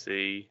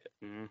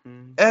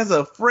 as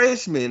a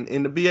freshman,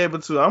 and to be able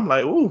to, I'm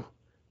like, ooh,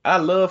 I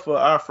love for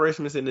our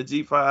freshmen in the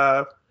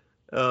G5.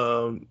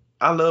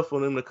 I love for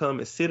them to come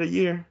and sit a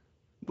year.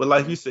 But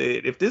like you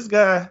said, if this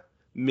guy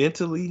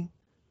mentally,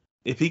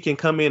 if he can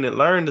come in and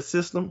learn the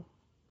system,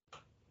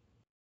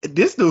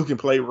 this dude can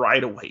play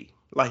right away.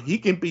 Like, he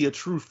can be a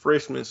true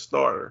freshman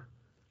starter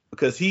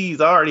because he's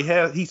already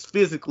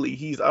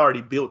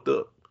built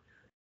up.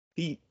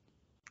 He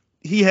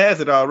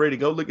has it already.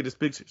 Go look at his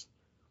pictures.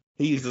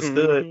 He's a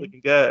stud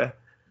looking guy,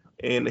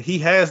 and he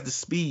has the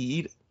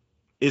speed.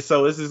 And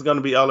so this is going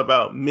to be all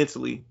about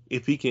mentally.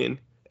 If he can,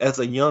 as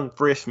a young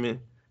freshman,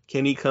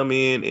 can he come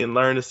in and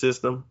learn the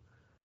system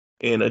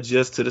and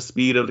adjust to the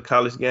speed of the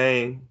college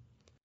game?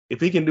 If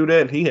he can do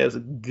that, he has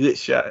a good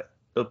shot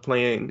of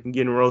playing and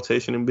getting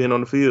rotation and being on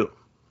the field.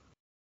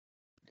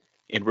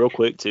 And real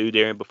quick, too,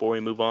 Darren, before we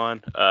move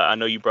on, I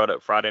know you brought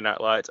up Friday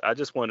Night Lights. I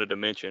just wanted to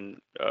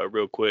mention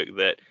real quick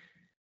that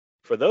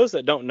for those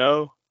that don't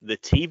know, the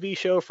TV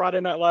show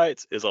Friday Night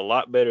Lights is a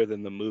lot better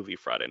than the movie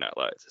Friday Night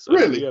Lights. So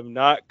really? If you have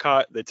not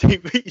caught the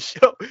TV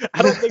show,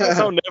 I don't think it's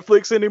on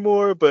Netflix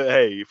anymore. But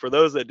hey, for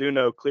those that do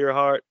know, clear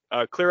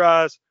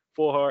eyes,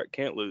 full heart,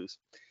 can't lose.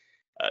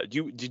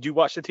 Did you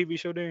watch the TV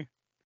show, Darren?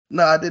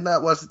 No, I did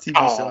not watch the TV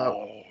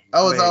show.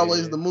 I was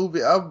always the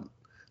movie.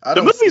 I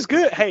The don't see movie's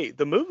good. Hey,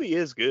 the movie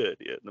is good.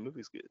 Yeah, the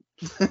movie's good.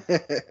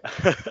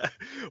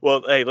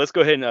 Well, hey, let's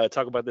go ahead and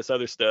talk about this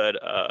other stud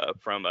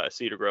from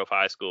Cedar Grove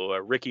High School,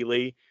 Ricky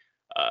Lee.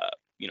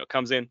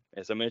 Comes in,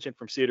 as I mentioned,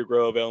 from Cedar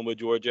Grove, Ellenwood,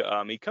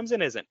 Georgia. He comes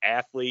in as an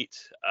athlete.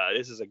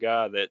 This is a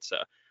guy that's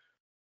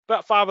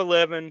about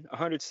 5'11",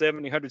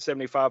 170,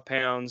 175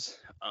 pounds.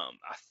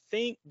 I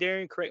think,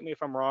 Darren, correct me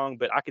if I'm wrong,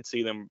 but I could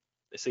see him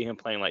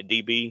playing like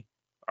DB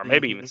or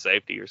maybe even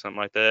safety or something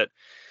like that.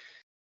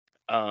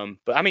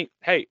 But I mean,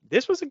 hey,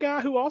 this was a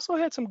guy who also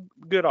had some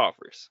good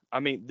offers. I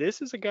mean,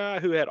 this is a guy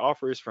who had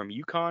offers from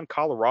UConn,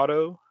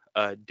 Colorado,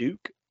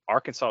 Duke,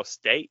 Arkansas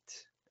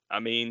State. I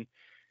mean,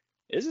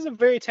 this is a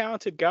very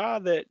talented guy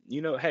that,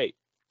 hey,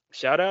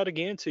 shout out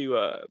again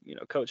to,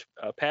 Coach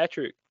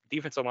Patrick,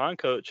 defensive line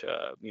coach,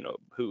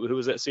 who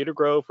was at Cedar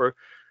Grove for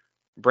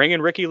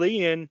bringing Ricky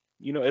Lee in,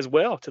 as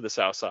well to the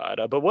South Side.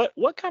 But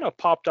what kind of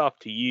popped off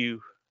to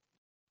you,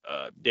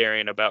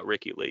 Darian, about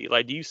Ricky Lee?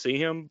 Like, do you see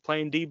him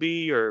playing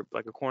DB or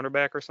like a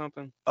cornerback or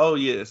something? Oh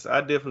yes, I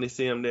definitely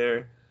see him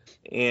there.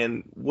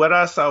 And what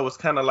I saw was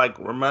kind of like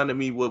reminding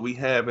me what we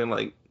have in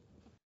like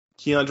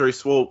Keandre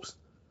Swopes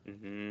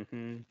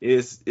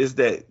is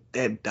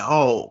that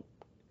dog.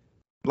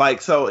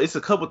 Like, so it's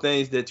a couple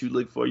things that you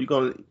look for.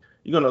 You'll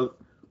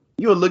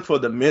look for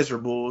the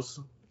measurables,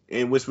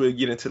 in which we'll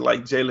get into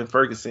like Jalen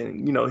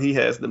Ferguson. He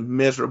has the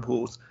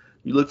measurables.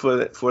 You look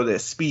for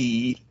that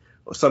speed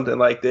or something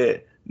like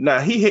that.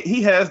 Now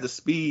he has the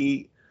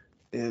speed,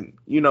 and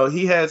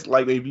he has,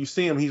 like, if you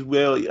see him,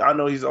 I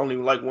know he's only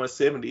like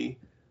 170,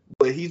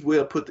 but he's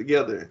well put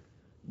together.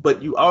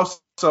 But you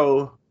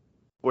also,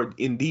 or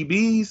in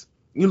DBs,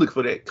 you look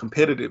for that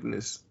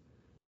competitiveness,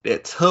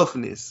 that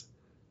toughness,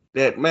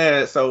 that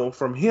man. So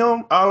from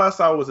him, all I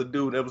saw was a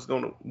dude that was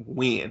gonna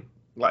win.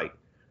 Like,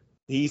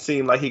 he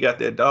seemed like he got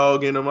that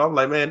dog in him. I'm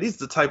like, man, this is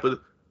the type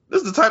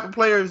of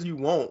players you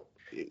want.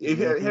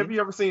 Have you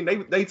ever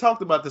seen? They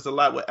talked about this a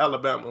lot with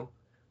Alabama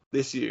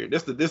this year.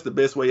 This the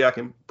best way I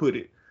can put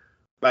it.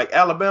 Like,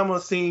 Alabama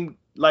seemed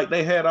like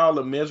they had all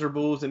the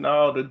measurables and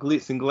all the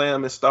glitz and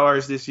glam and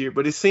stars this year,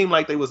 but it seemed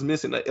like they was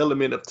missing an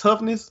element of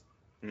toughness.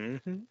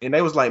 And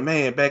they was like,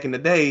 man, back in the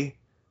day,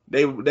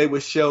 they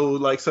would show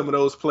like some of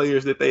those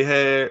players that they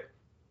had,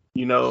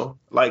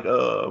 like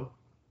the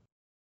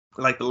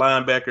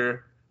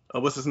linebacker,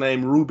 what's his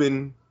name,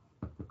 Reuben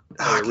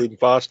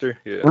Foster.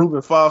 Yeah.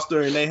 Reuben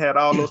Foster, and they had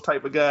all those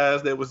type of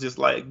guys that was just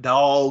like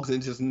dogs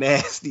and just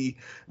nasty,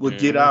 would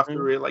get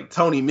after it, like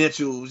Tony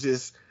Mitchell,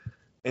 just,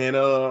 and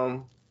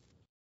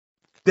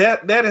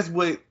that is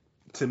what,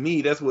 to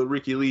me, that's what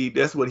Ricky Lee,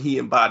 that's what he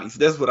embodies.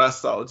 That's what I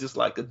saw, just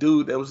like a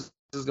dude that was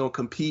just gonna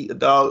compete, a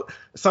dog,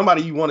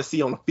 somebody you want to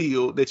see on the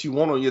field, that you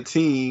want on your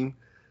team.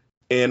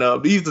 And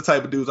these are the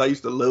type of dudes I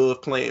used to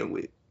love playing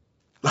with.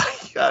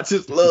 Like, I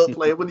just love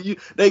playing with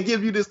they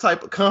give you this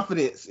type of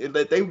confidence, and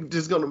that they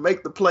just gonna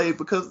make the play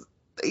because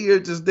they are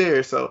just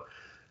there. So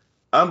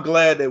I'm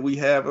glad that we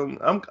have them.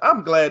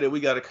 I'm glad that we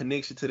got a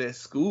connection to that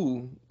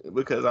school,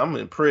 because I'm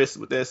impressed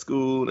with that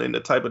school and the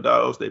type of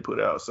dogs they put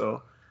out.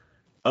 So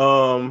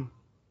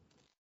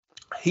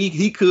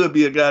he could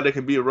be a guy that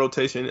could be a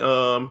rotation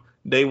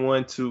day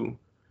 1 too,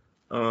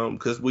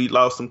 because we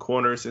lost some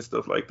corners and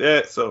stuff like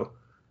that. So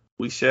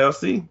we shall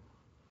see.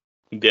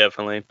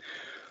 Definitely.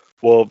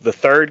 Well, the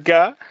third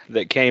guy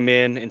that came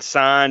in and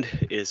signed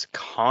is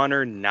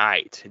Connor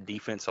Knight,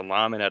 defensive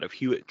lineman out of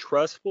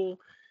Hewitt-Trussville.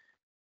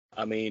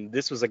 I mean,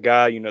 this was a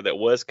guy, that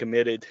was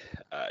committed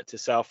to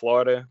South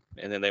Florida,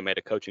 and then they made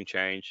a coaching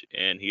change,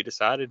 and he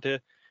decided to,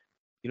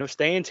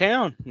 stay in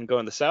town and go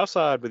on the South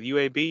Side with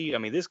UAB. I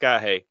mean, this guy,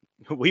 hey,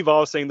 we've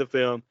all seen the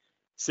film,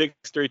 6'3",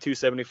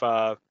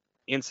 275,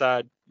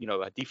 inside,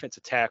 a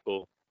defensive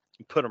tackle.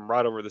 You put him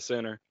right over the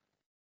center,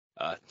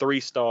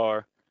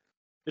 3-star.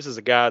 This is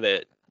a guy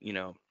that,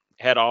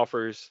 had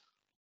offers,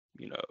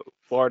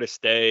 Florida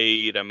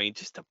State. I mean,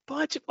 just a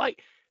bunch of,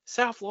 like,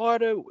 South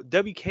Florida,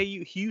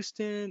 WKU,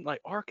 Houston, like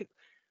Arkansas,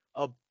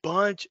 a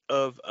bunch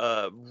of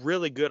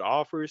really good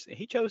offers. And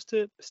he chose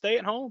to stay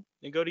at home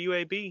and go to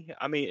UAB.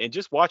 I mean, and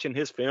just watching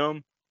his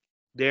film,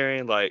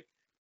 Darian, like,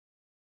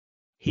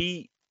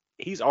 he's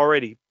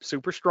already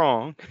super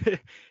strong.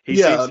 He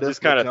seems to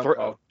just kind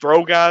of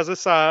throw guys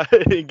aside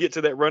and get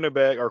to that running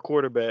back or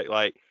quarterback.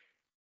 Like,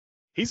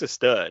 he's a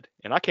stud,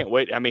 and I can't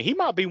wait. I mean, he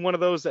might be one of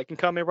those that can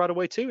come in right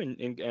away too,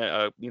 and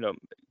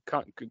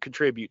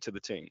contribute to the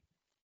team.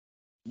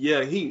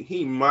 Yeah,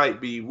 he might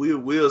be.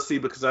 We'll see,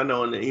 because I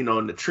know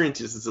in the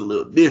trenches it's a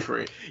little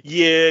different.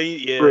 Yeah.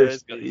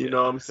 You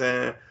know what I'm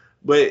saying?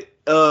 But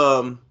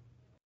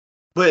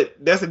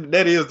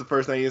that is the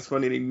first thing. It's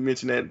funny that you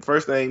mentioned that.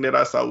 First thing that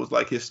I saw was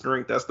like his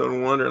strength. I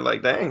started wondering,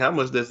 like, dang, how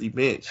much does he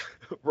bench?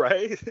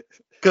 Right?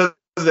 Because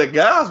the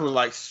guys were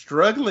like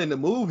struggling to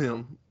move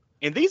him.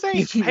 And these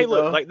ain't, hey,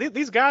 look, like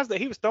these guys that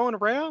he was throwing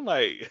around,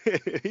 like,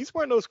 he's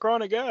one of those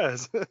scrawny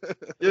guys.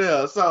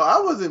 Yeah, so I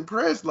was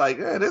impressed. Like,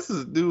 man,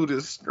 dude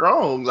is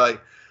strong.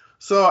 Like,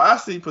 so I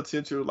see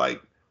potential,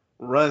 like,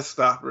 run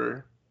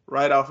stopper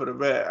right off of the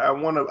bat.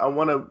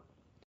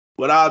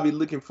 what I'll be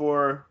looking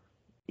for,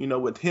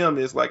 with him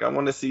is, like, I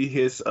want to see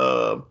his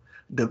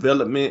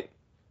development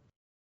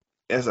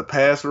as a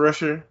pass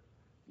rusher,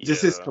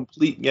 just his Yeah.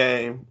 complete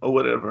game or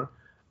whatever.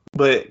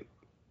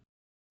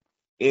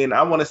 And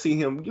I want to see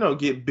him,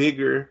 get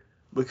bigger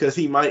because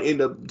he might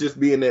end up just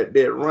being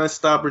that run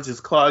stopper,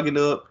 just clogging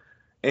up,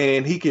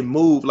 and he can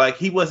move. Like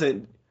he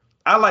wasn't.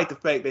 I like the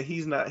fact that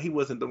he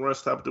wasn't the run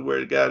stopper to where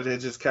the guy that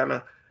just kind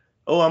of,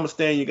 oh, I'm gonna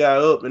stand your guy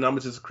up and I'm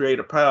gonna just create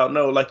a pile.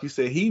 No, like you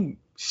said, he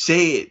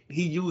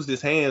used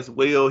his hands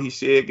well. He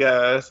shed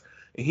guys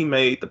and he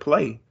made the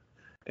play.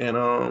 And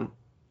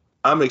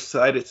I'm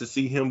excited to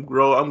see him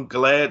grow. I'm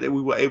glad that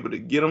we were able to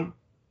get him.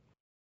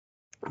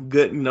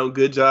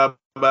 Good job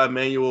by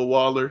Emmanuel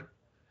Waller.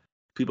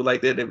 People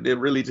like that they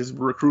really just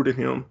recruited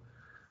him.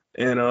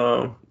 And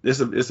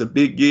it's a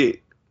big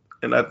get.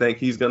 And I think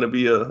he's gonna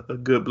be a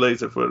good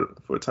Blazer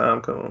for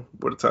time come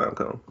for the time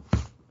come.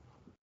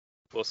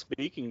 Well,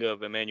 speaking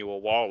of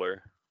Emmanuel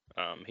Waller,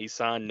 he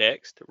signed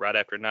next right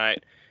after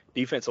night.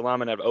 Defensive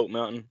lineman out of Oak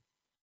Mountain.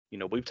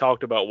 We've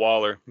talked about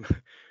Waller.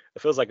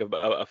 It feels like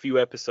a few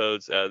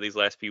episodes these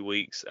last few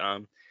weeks.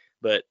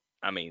 But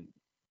I mean,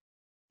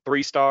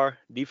 3-star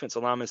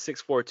defensive lineman,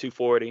 6'4",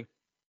 240.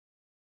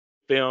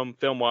 Film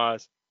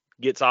wise,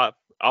 gets off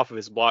of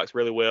his blocks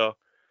really well.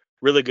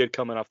 Really good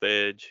coming off the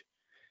edge.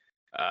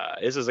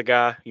 This is a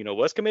guy,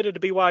 was committed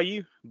to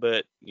BYU,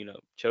 but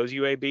chose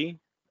UAB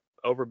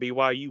over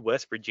BYU,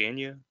 West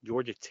Virginia,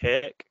 Georgia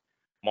Tech,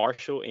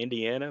 Marshall,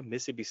 Indiana,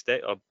 Mississippi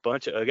State, a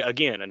bunch of,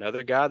 again,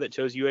 another guy that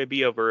chose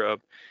UAB over a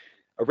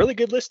really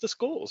good list of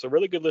schools, a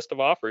really good list of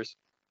offers.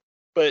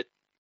 But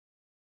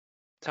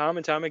time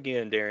and time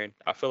again, Darren,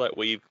 I feel like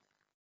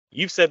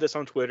you've said this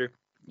on Twitter,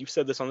 you've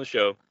said this on the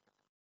show,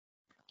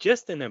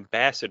 just an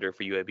ambassador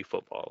for UAB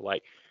football.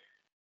 Like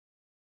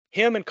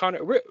him and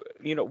Connor,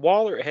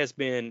 Waller has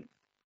been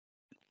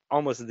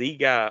almost the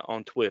guy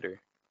on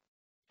Twitter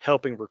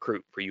helping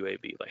recruit for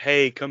UAB. Like,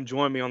 hey, come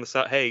join me on the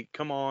side. Hey,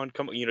 come on.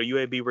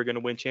 UAB, we're going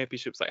to win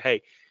championships. Like,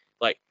 hey,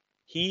 like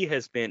he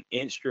has been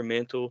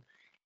instrumental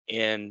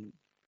in,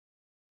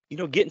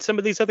 getting some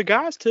of these other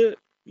guys to,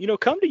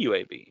 come to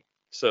UAB.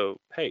 So,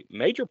 hey,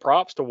 major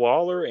props to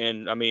Waller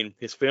and, I mean,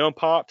 his film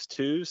pops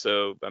too.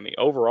 So, I mean,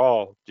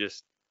 overall,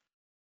 just,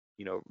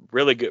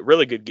 really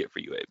good get for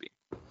UAB.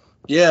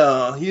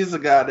 Yeah, he's a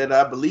guy that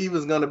I believe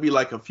is going to be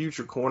like a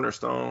future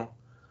cornerstone.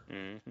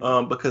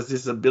 Mm-hmm. Because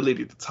his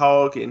ability to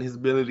talk and his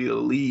ability to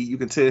lead, you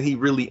can tell he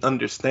really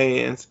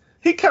understands.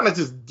 He kind of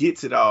just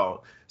gets it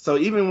all. So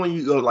even when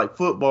you go like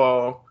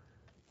football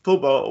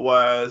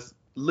wise,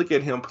 look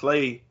at him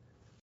play.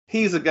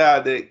 He's a guy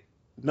that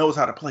knows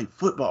how to play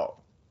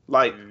football.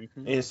 Like,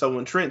 Mm-hmm. and so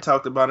when Trent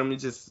talked about him, he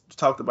just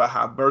talked about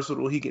how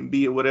versatile he can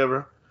be or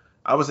whatever.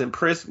 I was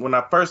impressed when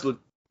I first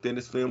looked at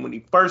this film when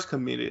he first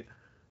committed.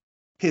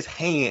 His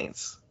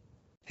hands,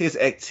 his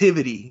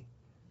activity,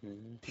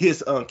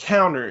 his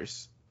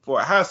counters for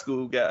a high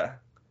school guy.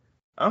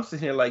 I'm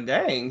sitting here like,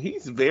 dang,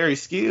 he's very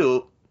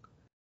skilled.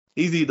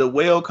 He's either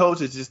well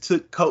coached or just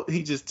took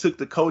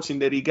the coaching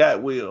that he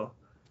got well,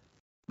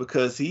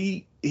 because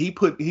he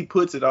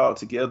puts it all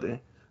together.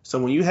 So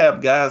when you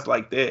have guys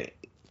like that,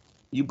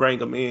 you bring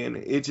them in,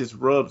 it just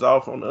rubs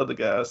off on the other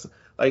guys.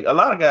 Like a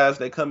lot of guys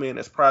that come in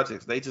as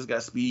projects, they just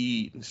got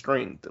speed and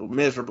strength or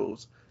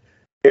measurables.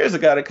 Here's a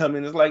guy that come in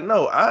and is like,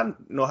 no, I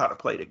know how to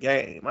play the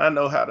game. I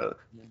know how to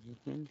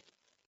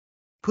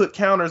put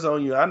counters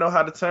on you. I know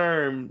how to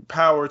turn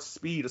power to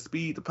speed or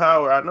speed to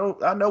power. I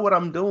know what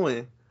I'm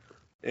doing.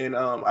 And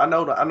I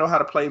know how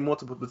to play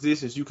multiple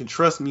positions. You can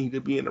trust me to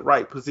be in the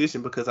right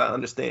position because I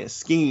understand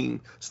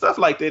scheme. Stuff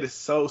like that is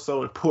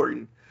so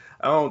important.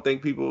 I don't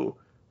think people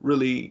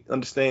really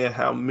understand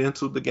how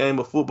mental the game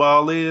of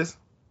football is.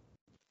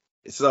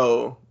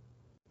 So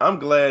I'm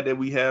glad that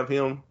we have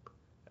him.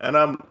 And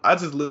I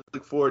just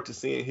look forward to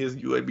seeing his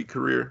UAB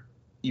career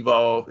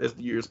evolve as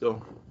the years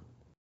go.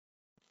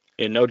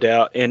 And no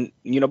doubt. And,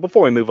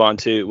 before we move on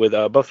with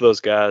both of those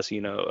guys,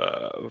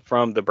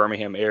 from the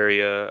Birmingham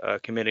area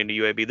committing to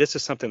UAB, this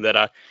is something that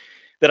I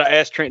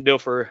asked Trent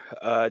Dilfer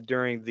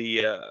during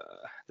the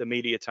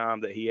media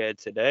time that he had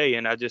today.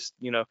 And I just,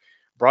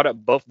 brought up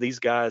both these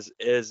guys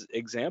as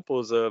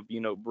examples of,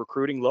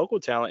 recruiting local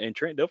talent. And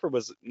Trent Dilfer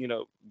was,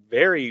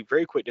 very,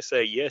 very quick to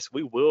say, yes,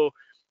 we will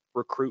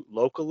recruit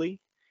locally,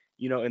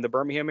 in the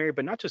Birmingham area,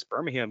 but not just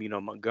Birmingham,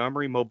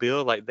 Montgomery,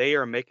 Mobile, like they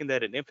are making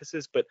that an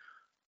emphasis. But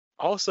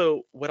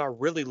also, what I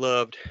really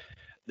loved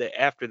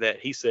that after that,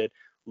 he said,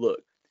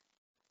 look,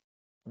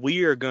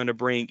 we are going to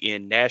bring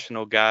in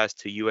national guys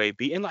to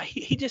UAB. And like,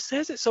 he just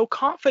says it so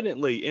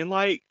confidently. And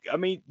like, I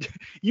mean,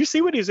 you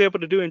see what he's able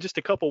to do in just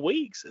a couple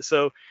weeks.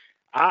 So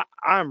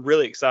I'm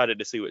really excited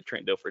to see what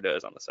Trent Dilfer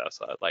does on the South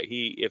Side. Like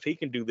if he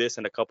can do this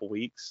in a couple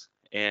weeks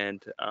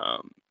and,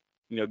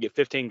 get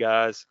 15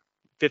 guys,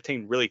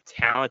 15 really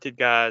talented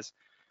guys,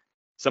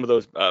 some of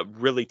those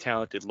really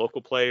talented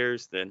local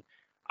players, then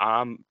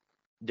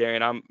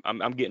Darren,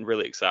 I'm getting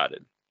really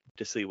excited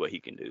to see what he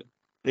can do.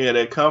 Yeah,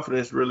 that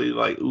confidence really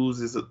like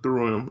oozes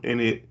through him,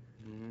 and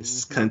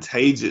it's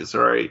contagious,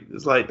 right?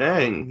 It's like,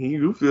 dang,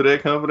 you feel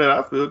that confident,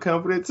 I feel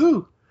confident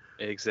too.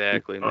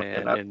 Exactly,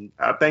 man. And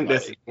I think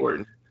that's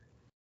important.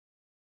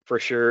 for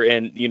sure.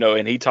 And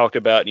and he talked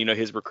about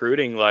his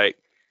recruiting. Like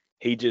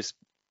he just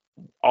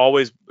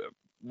always,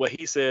 what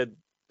he said,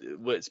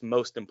 what's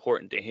most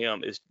important to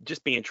him is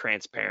just being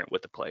transparent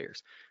with the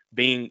players,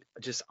 being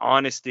just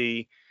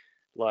honesty.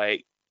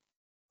 Like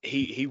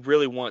he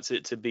really wants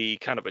it to be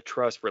kind of a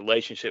trust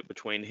relationship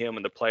between him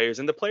and the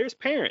players'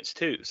 parents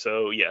too.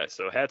 So yeah,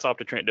 so hats off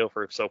to Trent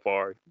Dilfer so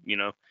far.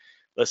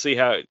 Let's see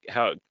how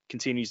it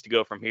continues to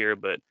go from here,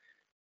 but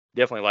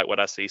definitely like what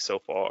I see so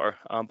far.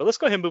 But let's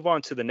go ahead and move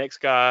on to the next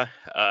guy,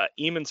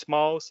 Eamon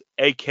Smalls,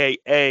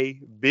 aka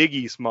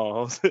Biggie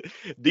Smalls,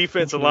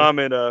 defensive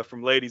lineman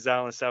from Ladies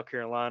Island, South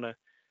Carolina.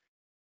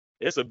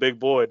 It's a big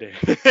boy there.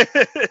 It's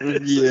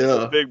a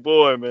Yeah. big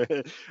boy,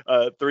 man.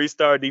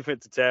 3-star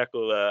defensive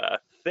tackle. I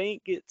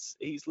think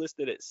he's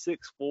listed at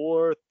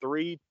 6'4",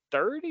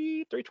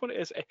 330,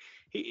 320.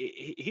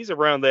 He's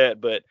around that,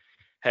 but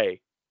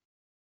hey,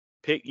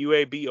 pick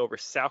UAB over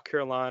South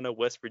Carolina,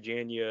 West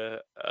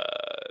Virginia,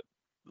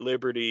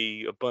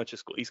 Liberty, a bunch of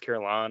schools, East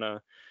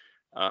Carolina.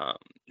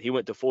 He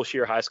went to Full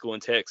Shear High School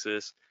in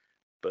Texas,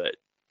 but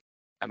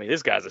I mean,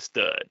 this guy's a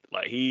stud.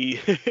 Like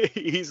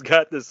he's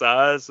got the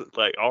size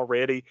like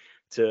already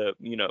to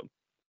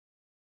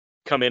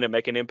come in and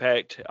make an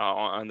impact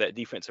on that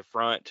defensive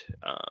front.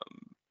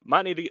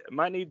 Might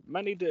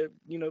need to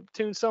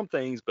tune some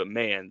things, but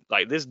man,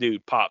 like this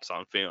dude pops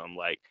on film.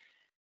 Like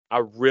I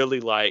really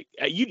like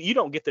you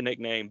don't get the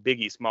nickname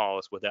Biggie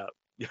Smalls without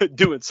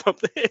doing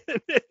something.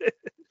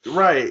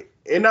 Right.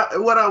 And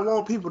what I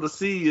want people to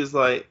see is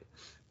like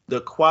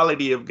the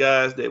quality of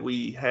guys that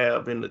we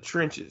have in the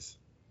trenches.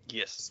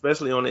 Yes.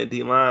 Especially on that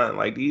D line.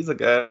 Like these are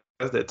guys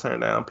that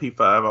turn down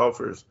P5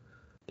 offers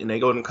and they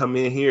go and come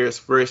in here as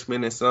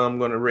freshmen and some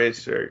going to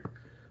redshirt.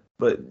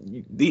 But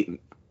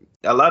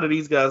a lot of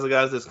these guys are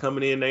guys that's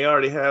coming in, they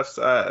already have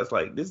size.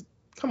 Like this,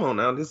 come on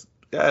now, this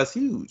guy's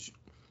huge.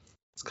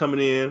 He's coming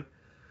in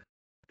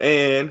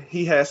and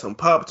he has some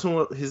pop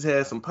to him. He's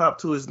had some pop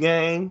to his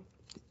game.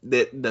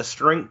 That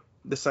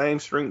the same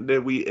strength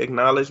that we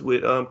acknowledged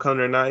with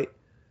Connor Knight.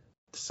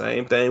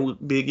 Same thing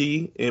with Big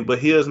E, but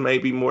his may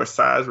be more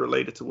size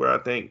related to where I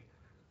think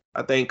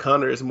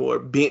Connor is more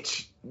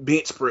bench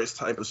press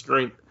type of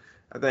strength.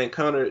 I think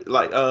Connor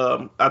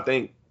I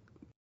think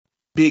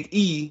Big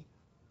E,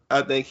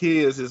 I think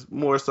his is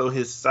more so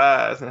his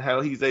size and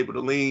how he's able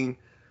to lean.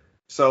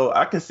 So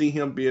I can see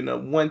him being a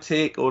one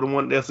tech or the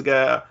one that's a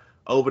guy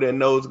over that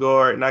nose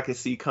guard, and I can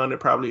see Connor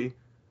probably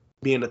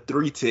being a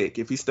 3 tech.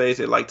 If he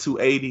stays at like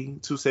 280,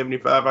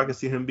 275, I can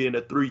see him being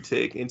a 3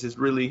 tech and just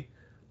really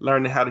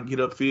learning how to get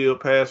upfield,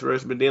 pass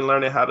rush, but then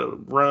learning how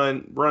to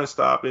run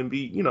stop and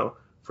be,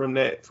 from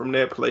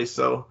that place.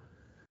 So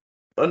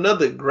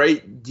another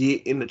great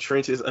get in the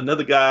trenches,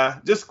 another guy,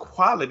 just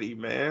quality,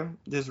 man.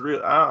 Just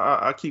real.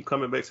 I keep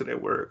coming back to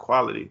that word,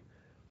 quality.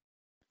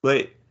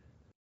 But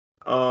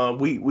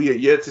we are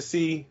yet to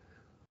see.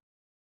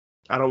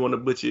 I don't want to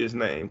butcher his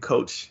name,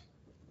 Coach.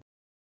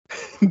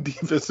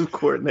 Defensive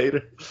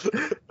coordinator.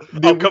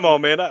 Oh, come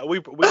on, man. We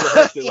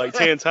rehearsed it like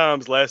 10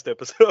 times last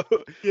episode.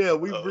 Yeah,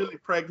 we really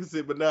practiced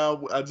it, but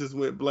now I just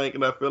went blank,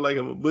 and I feel like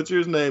I'm going to butcher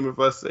his name if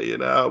I say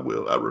it. I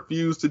will. I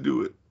refuse to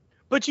do it.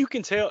 But you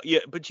can tell,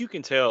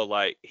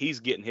 like, he's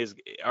getting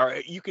or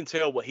you can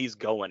tell what he's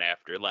going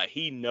after. Like,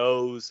 he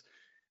knows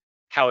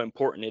how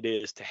important it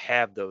is to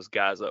have those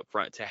guys up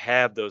front, to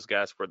have those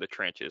guys for the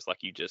trenches,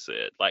 like you just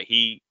said. Like,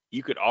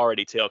 you could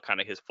already tell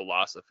kind of his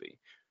philosophy.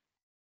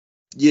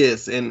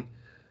 Yes, and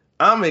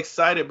I'm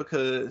excited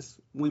because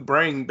we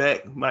bring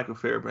back Michael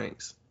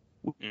Fairbanks.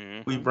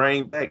 Mm-hmm. We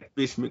bring back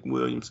Fish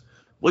McWilliams.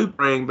 We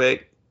bring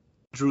back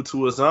Drew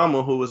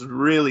Tuazama, who was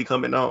really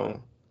coming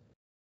on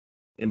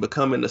and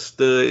becoming a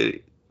stud.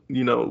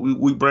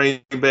 We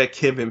bring back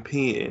Kevin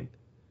Penn.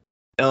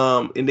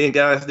 And then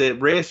guys that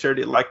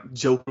redshirted like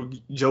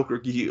Joker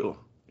Gill.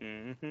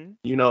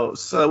 Mm-hmm.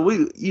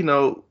 So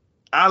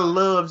I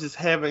love just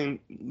having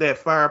that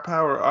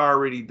firepower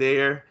already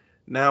there.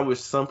 Now we're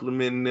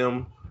supplementing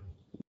them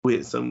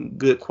with some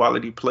good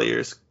quality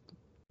players,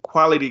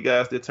 quality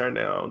guys that turn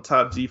down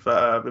top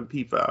G5 and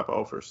P5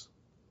 offers.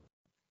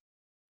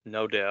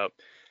 No doubt.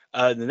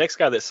 The next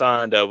guy that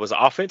signed was an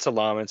offensive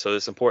lineman, so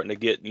it's important to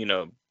get,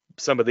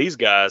 some of these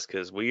guys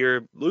because we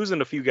are losing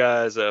a few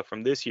guys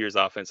from this year's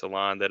offensive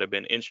line that have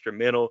been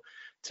instrumental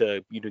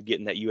to,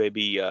 getting that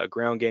UAB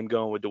ground game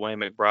going with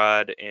Dwayne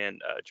McBride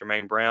and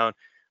Jermaine Brown.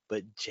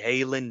 But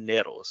Jalen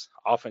Nettles,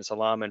 offensive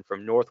lineman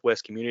from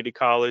Northwest Community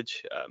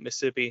College,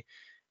 Mississippi,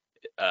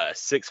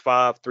 6'5",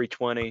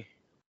 320,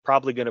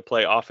 probably going to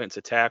play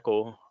offensive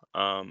tackle.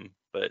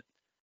 But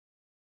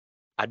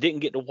I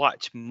didn't get to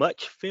watch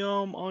much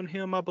film on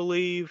him, I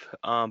believe.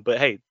 But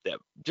hey,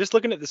 just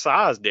looking at the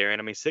size, Darren,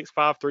 I mean, 6'5",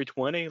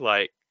 320,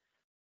 like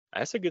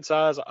that's a good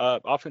size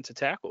offensive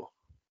tackle.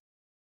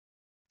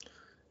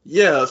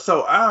 Yeah.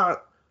 So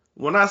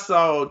when I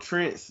saw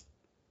Trent's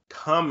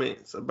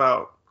comments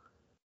about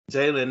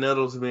Jalen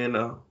Nettles being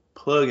a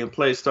plug and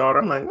play starter,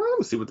 I'm like, well, let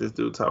me see what this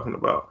dude talking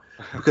about.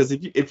 Because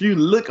if you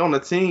look on the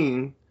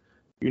team,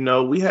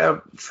 we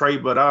have Trey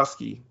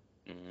Bodowski,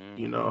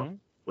 Mm-hmm.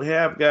 We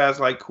have guys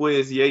like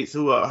Quez Yates,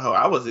 who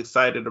I was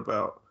excited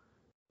about.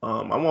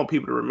 I want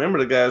people to remember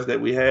the guys that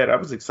we had. I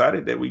was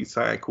excited that we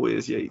signed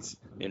Quez Yates.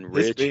 And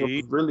His film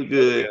Richie. was really Oh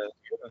good.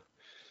 yeah.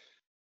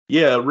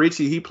 Yeah,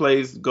 Richie, he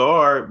plays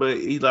guard, but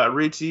Eli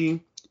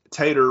Richie,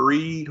 Tater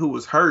Reed, who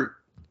was hurt,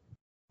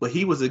 but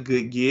he was a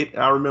good get.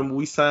 I remember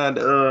we signed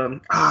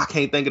I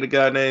can't think of the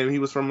guy name. He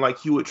was from like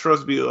Hewitt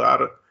Trustville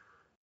out of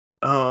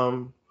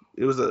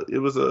it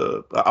was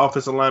a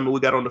offensive lineman we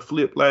got on the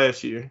flip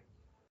last year,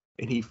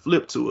 and he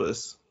flipped to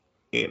us.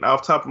 And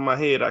off top of my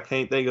head, I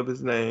can't think of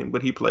his name,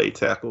 but he played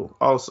tackle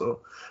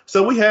also.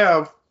 So we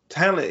have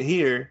talent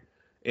here,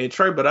 and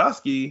Trey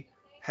Bodowski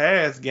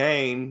has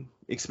gained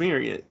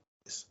experience.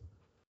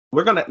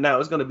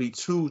 It's gonna be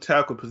two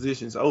tackle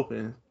positions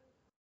open.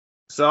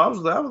 So I was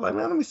like,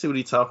 man, let me see what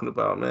he's talking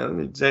about,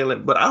 man.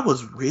 Jalen, but I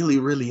was really,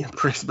 really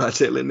impressed by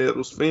Jalen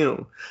Nettles'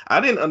 film. I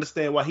didn't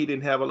understand why he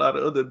didn't have a lot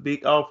of other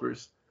big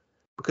offers,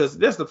 because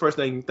that's the first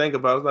thing you think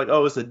about. It's like,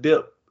 oh, it's a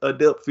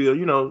depth field,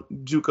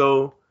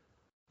 JUCO.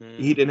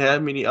 He didn't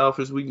have many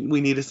offers. We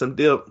needed some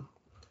depth.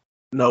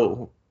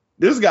 No,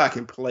 this guy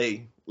can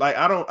play. Like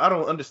I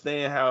don't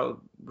understand how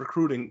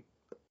recruiting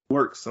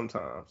works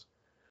sometimes,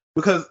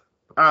 because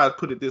I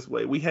put it this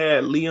way: we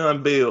had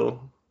Leon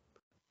Bell.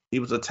 He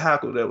was a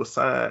tackle that was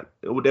signed,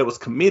 that was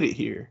committed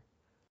here.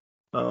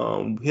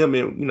 Him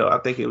and I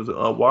think it was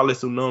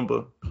Wallace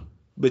Unumba,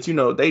 but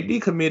they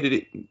decommitted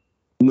it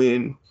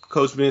when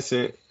Coach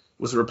Vincent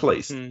was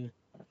replaced. Yeah.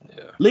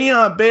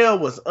 Leon Bell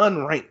was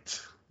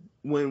unranked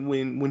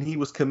when he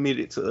was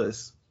committed to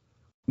us,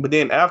 but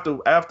then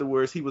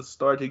afterwards he was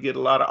starting to get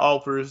a lot of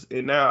offers,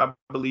 and now I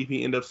believe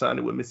he ended up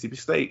signing with Mississippi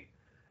State.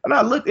 And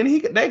I looked, and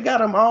they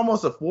got him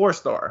almost a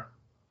 4-star.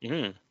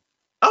 Mm.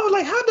 I was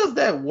like, how does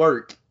that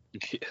work?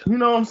 Yeah. You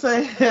know what I'm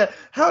saying?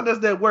 How does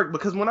that work?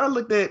 Because when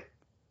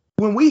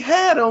we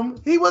had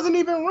him, he wasn't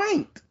even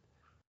ranked.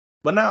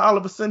 But now all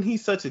of a sudden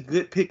he's such a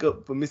good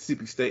pickup for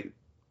Mississippi State.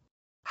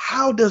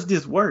 How does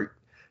this work?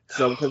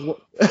 So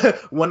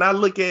because when I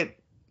look at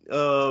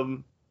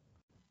Jalen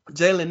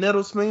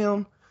Nettles'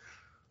 film,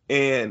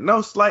 and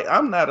no slight,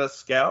 I'm not a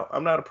scout.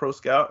 I'm not a pro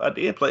scout. I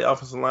did play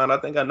offensive line. I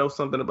think I know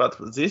something about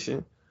the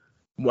position.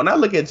 When I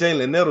look at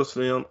Jalen Nettles'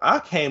 film, I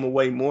came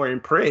away more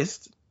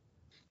impressed.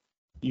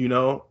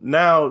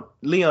 Now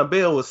Leon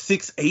Bell was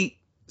 6'8",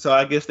 so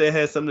I guess that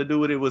had something to do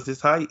with it, was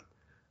his height.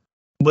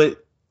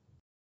 But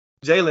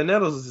Jalen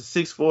Nettles is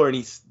 6'4", and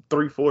he's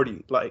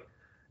 340.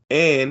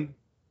 And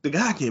the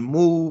guy can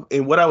move.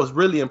 And what I was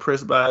really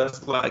impressed by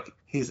is like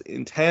his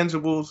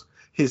intangibles,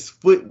 his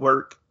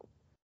footwork.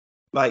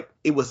 Like,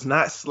 it was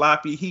not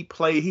sloppy. He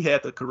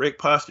had the correct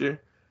posture.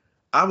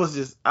 I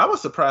was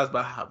surprised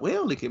by how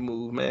well he can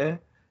move, man.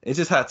 And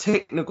just how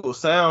technical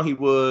sound he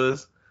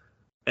was.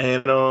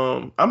 And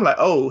I'm like,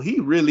 oh, he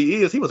really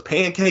is. He was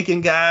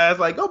pancaking guys.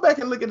 Like, go back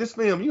and look at this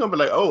film. You're gonna be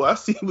like, oh, I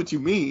see what you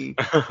mean.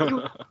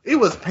 It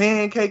was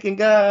pancaking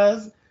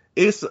guys.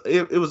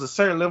 It was a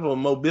certain level of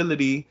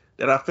mobility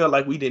that I felt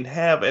like we didn't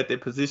have at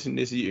that position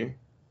this year.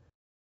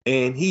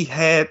 And he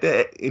had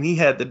that, and he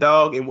had the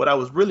dog. And what I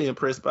was really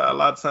impressed by, a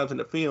lot of times in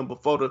the film,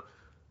 before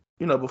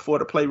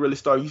the play really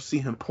started, you see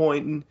him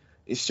pointing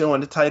and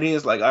showing the tight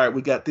ends like, all right,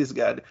 we got this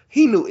guy.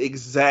 He knew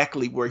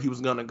exactly where he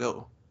was gonna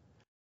go.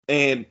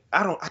 And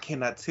I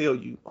cannot tell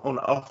you on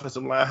the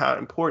offensive line how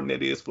important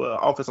it is for an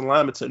offensive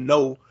lineman to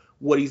know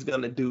what he's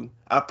gonna do.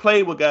 I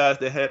played with guys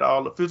that had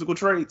all the physical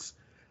traits,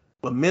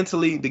 but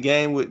mentally the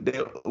game would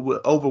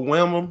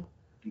overwhelm them.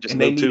 Just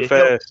and they go too needed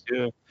fast.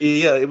 help. Yeah.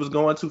 Yeah, it was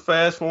going too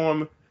fast for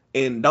them.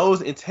 And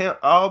those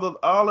all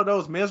of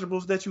those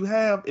measurables that you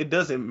have, it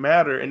doesn't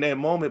matter in that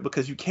moment,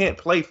 because you can't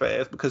play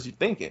fast because you're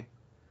thinking.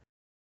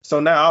 So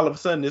now all of a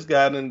sudden this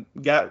guy done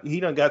got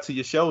to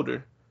your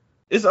shoulder.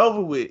 It's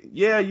over with.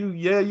 Yeah,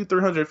 you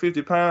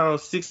 350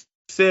 pounds,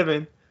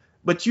 6'7",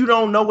 but you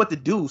don't know what to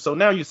do. So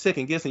now you're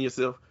second guessing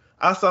yourself.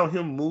 I saw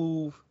him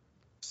move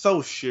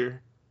so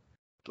sure.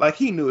 Like,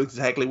 he knew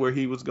exactly where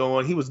he was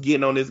going. He was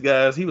getting on his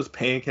guys. He was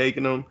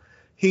pancaking them.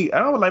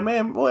 I was like,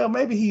 man, well,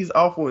 maybe he's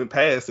awful in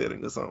pass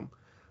setting or something.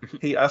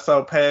 I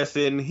saw pass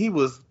setting. He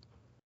was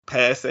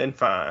pass setting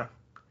fine.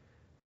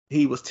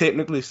 He was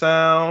technically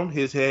sound.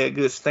 His had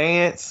good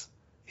stance.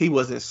 He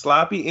wasn't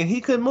sloppy, and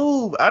he could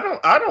move. I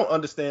don't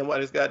understand why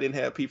this guy didn't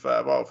have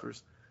P5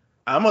 offers.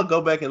 I'm gonna go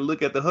back and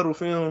look at the huddle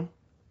film,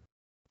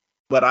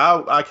 but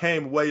I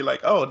came away like,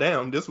 oh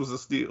damn, this was a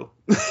steal.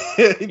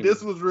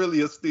 This was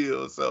really a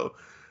steal. So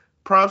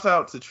props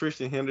out to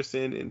Tristan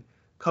Henderson and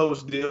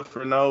Coach Diff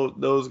and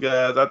those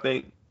guys. I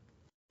think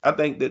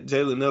that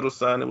Jalen Nettles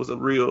signing was a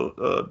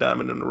real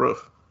diamond in the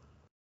rough.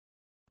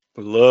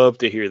 Love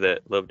to hear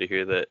that. Love to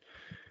hear that.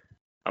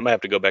 I'm gonna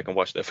have to go back and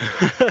watch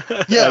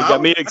that. Yeah,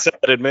 got me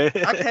excited, man.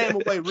 I came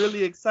away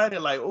really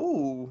excited, like,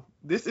 ooh,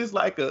 this is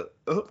like a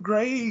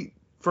upgrade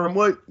from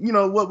what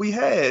we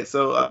had.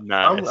 So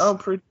Nice. I'm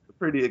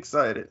pretty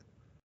excited.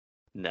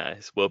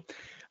 Nice. Well,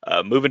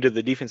 moving to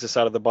the defensive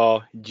side of the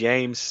ball,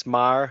 James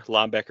Smire,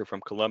 linebacker from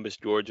Columbus,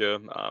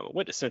 Georgia,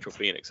 went to Central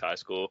Phoenix High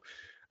School.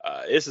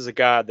 This is a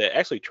guy that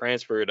actually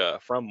transferred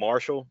from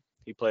Marshall.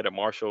 He played at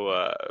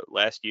Marshall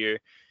last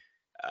year.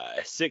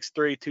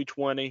 6'3",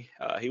 220.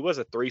 He was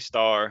a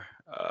 3-star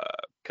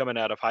coming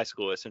out of high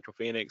school at Central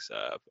Phoenix.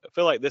 I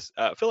feel like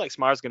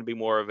Smire's going to be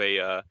more of a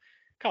kind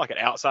of like an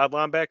outside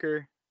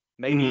linebacker,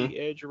 Mm-hmm. maybe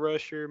edge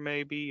rusher,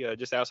 maybe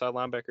just outside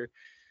linebacker.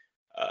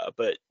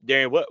 But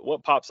Darian,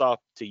 what pops off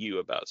to you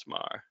about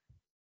Smire?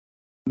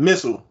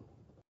 Missile.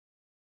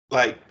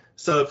 Like,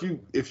 so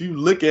if you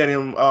look at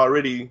him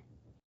already,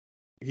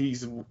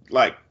 he's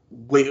like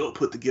well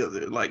put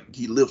together. Like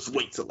he lifts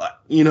weights a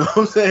lot. You know what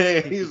I'm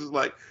saying? He's just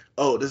like,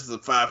 oh, this is a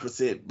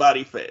 5%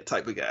 body fat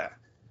type of guy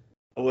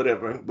or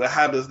whatever. But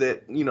how does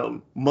that,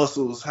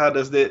 muscles? How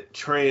does that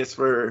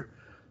transfer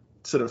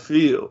to the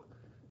field?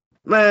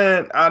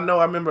 Man, I know.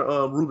 I remember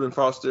Reuben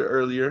Foster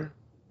earlier.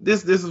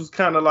 This was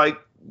kind of like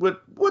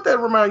what that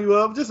remind you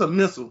of? Just a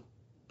missile.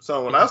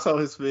 So when I saw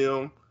his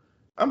film,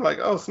 I'm like,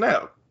 oh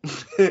snap.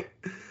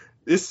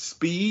 This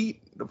speed,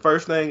 the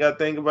first thing I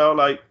think about,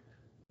 like,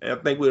 and I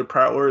think we're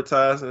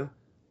prioritizing,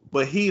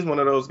 but he's one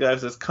of those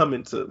guys that's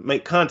coming to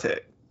make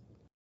contact.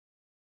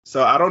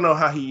 So I don't know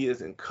how he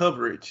is in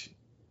coverage.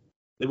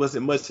 There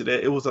wasn't much of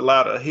that. It was a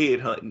lot of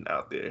head hunting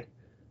out there.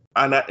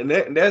 And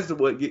that's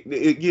what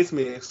it gets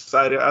me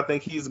excited. I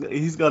think he's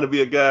going to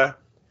be a guy.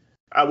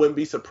 I wouldn't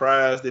be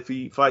surprised if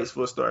he fights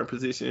for a starting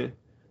position,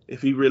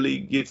 if he really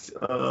gets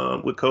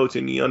with coach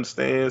and he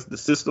understands the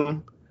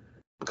system,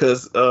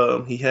 because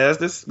he has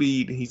the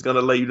speed. He's going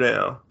to lay you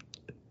down.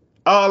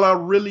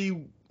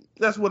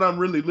 That's what I'm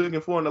really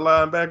looking for in a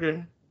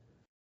linebacker,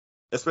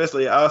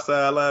 especially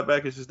outside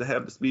linebackers, just to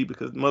have the speed,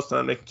 because most of the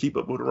time they can keep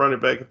up with a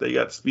running back if they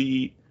got the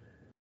speed.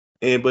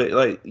 But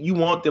like, you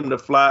want them to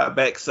fly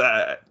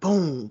backside,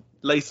 boom,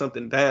 lay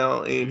something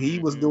down, and he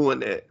was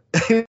doing that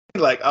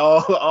like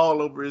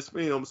all over his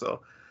film.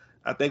 So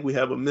I think we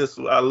have a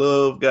missile. I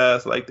love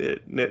guys like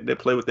that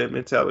play with that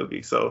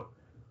mentality. So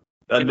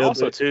and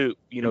also too,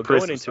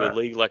 going into side. a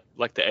league like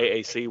the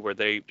AAC, where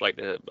they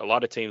a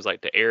lot of teams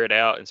like to air it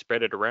out and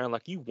spread it around.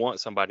 Like, you want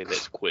somebody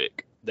that's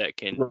quick, that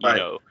can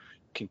Right.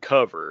 can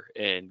cover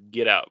and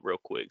get out real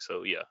quick.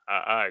 So yeah,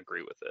 I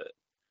agree with that.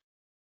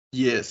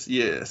 Yes.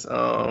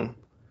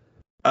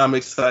 I'm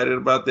excited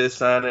about this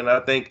signing. I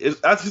think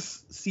I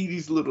just see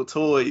these little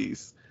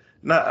toys.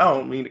 I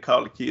don't mean to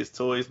call the kids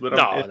toys, but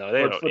No,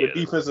 they don't. For the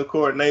defensive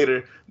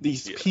coordinator,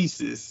 these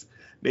pieces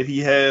that he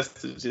has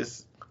to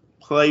just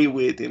play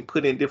with and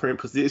put in different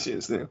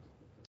positions. And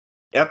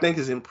I think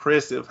it's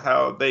impressive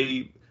how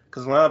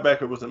because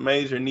linebacker was a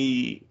major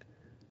need,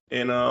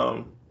 and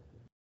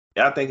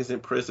I think it's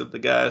impressive the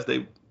guys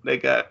they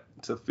got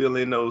to fill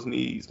in those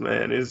needs.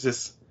 Man, it's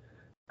just,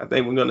 I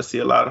think we're gonna see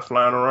a lot of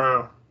flying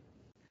around.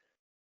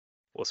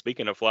 Well,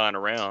 speaking of flying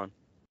around,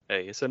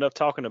 hey, it's enough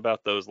talking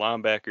about those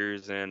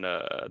linebackers and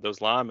those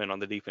linemen on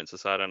the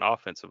defensive side and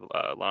offensive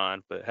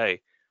line. But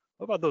hey,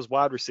 what about those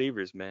wide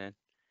receivers, man?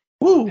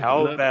 Woo,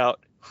 How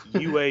about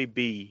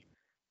UAB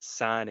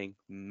signing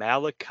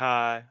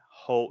Malachi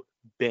Holt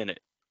Bennett,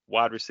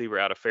 wide receiver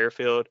out of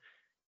Fairfield,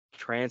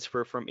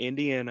 transfer from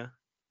Indiana?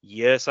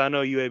 Yes, I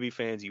know UAB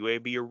fans.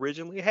 UAB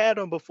originally had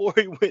him before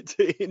he went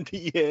to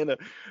Indiana.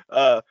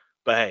 But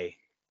hey,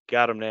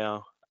 got him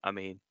now. I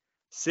mean,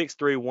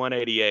 6'3",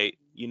 188.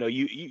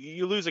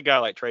 You lose a guy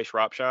like Trey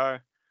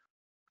Shropshire,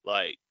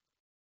 like,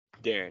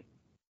 Darren,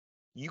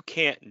 you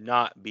can't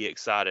not be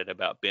excited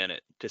about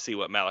Bennett to see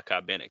what Malachi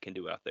Bennett can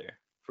do out there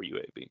for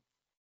UAB.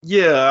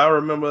 Yeah, I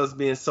remember us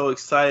being so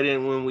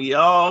excited when we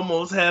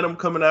almost had him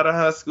coming out of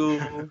high school,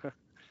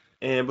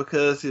 and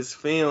because his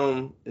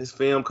film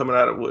coming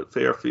out of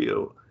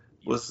Fairfield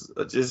was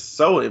just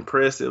so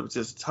impressive,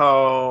 just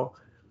tall.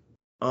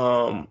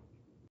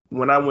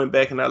 When I went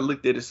back and I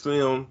looked at his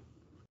film,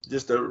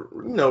 just to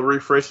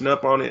refreshing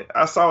up on it,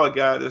 I saw a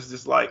guy that's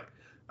just like,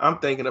 I'm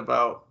thinking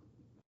about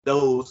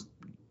those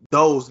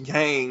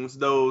games,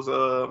 those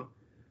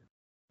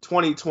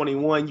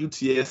 2021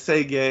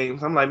 UTSA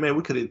games. I'm like, man,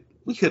 we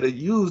could have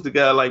used a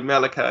guy like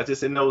Malachi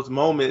just in those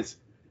moments.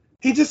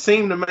 He just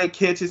seemed to make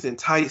catches in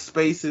tight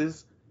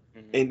spaces,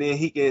 and then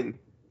he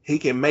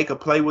can make a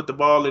play with the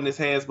ball in his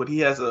hands, but he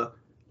has a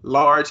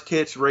large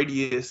catch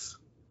radius.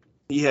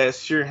 He has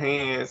sure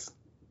hands.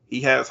 He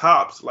has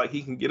hops. Like,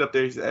 he can get up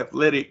there. He's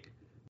athletic,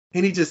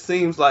 and he just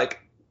seems like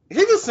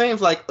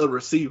a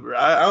receiver.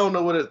 I don't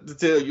know what to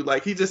tell you.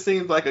 Like, he just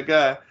seems like a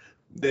guy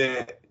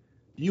that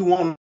you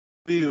want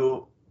to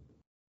feel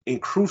in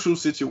crucial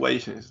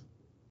situations,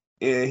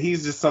 and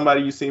he's just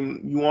somebody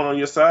you want on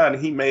your side.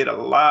 And he made a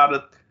lot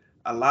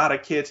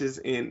of catches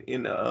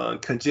in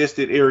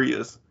congested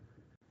areas,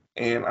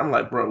 and I'm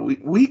like, bro,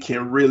 we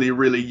can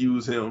really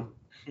use him.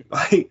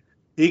 Like,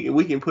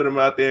 we can put him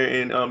out there,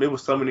 and it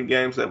was so many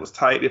games that was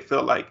tight. It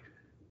felt like,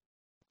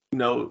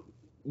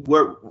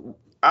 where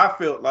I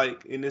felt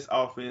like in this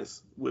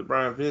offense with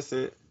Brian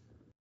Vincent,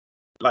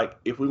 like,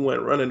 if we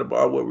weren't running the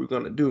ball, what were we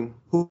gonna do?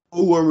 Who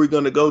were we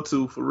gonna go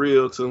to for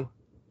real?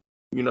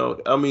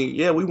 I mean,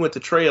 yeah, we went to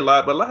Trey a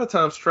lot, but a lot of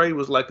times Trey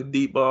was like a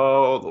deep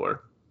ball,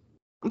 or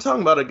I'm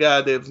talking about a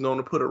guy that was known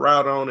to put a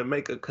route on and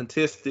make a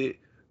contested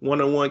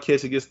one-on-one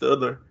catch against the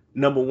other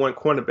number one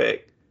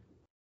cornerback.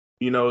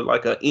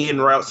 like an in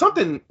route,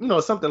 something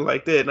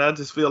like that. And I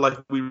just feel like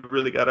we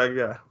really got our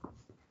guy.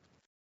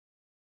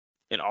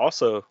 And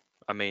also,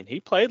 I mean, he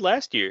played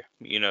last year,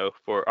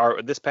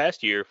 this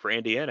past year for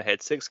Indiana,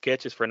 had 6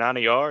 catches for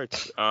 90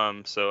 yards.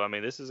 So I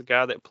mean, this is a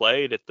guy that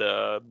played at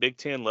the Big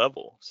Ten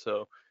level.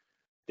 So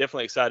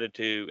definitely excited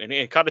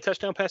and caught a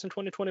touchdown pass in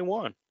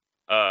 2021,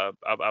 I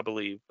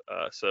believe.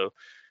 So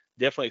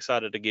definitely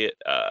excited to get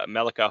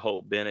Malachi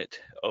Holt Bennett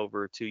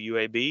over to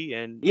UAB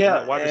and in Yeah,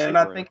 that wide and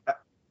receiver room.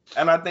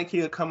 I think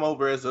he'll come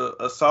over as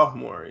a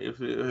sophomore if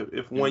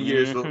 1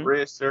 year is a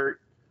red shirt.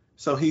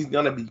 So he's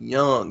gonna be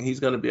young. He's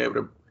gonna be able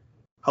to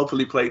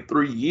hopefully play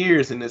 3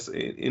 years in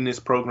this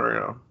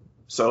program.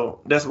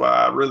 So that's why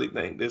I really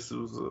think this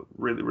was a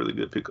really, really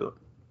good pickup.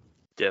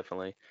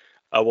 Definitely.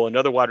 Well,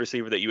 another wide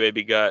receiver that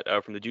UAB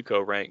got from the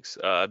JUCO ranks,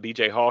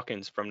 B.J.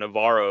 Hawkins from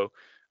Navarro.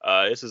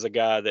 This is a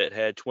guy that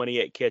had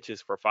 28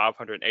 catches for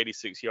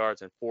 586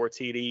 yards and 4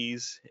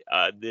 TDs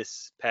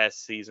this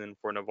past season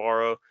for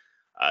Navarro.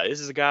 This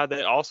is a guy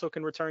that also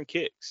can return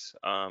kicks,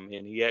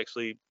 and he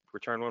actually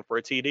returned one for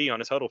a TD on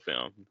his huddle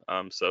film.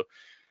 So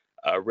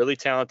really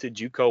talented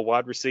JUCO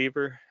wide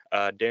receiver.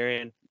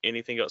 Darian,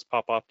 anything else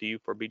pop off to you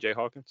for B.J.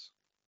 Hawkins?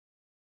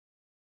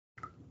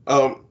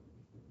 I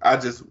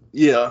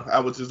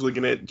was just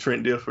looking at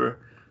Trent Dilfer.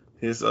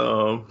 His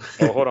Oh,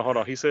 hold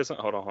on. He said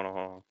something. Hold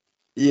on.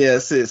 Yeah,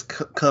 it says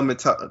coming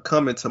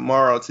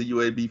tomorrow to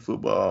UAB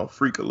football.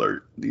 Freak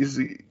alert.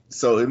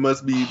 So it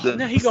must be the.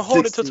 Now he gonna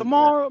hold it till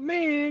tomorrow,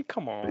 man.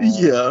 Come on.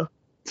 Yeah.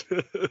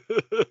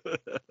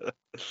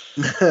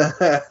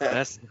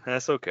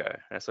 That's okay.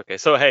 That's okay.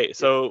 So hey,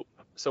 so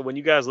when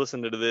you guys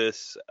listen to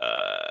this,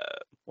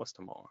 what's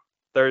tomorrow?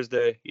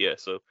 Thursday. Yeah.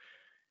 So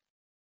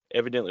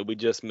evidently we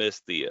just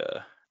missed the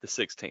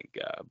 16th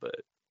guy,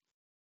 but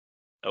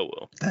oh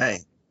well.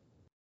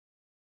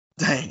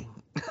 Dang.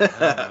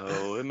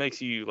 Oh, it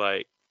makes you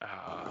like.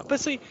 But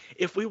see,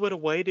 if we would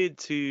have waited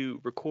to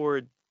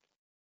record,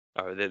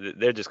 or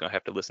they're just gonna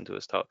have to listen to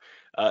us talk.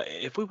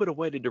 If we would have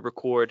waited to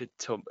record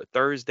till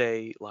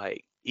Thursday,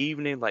 like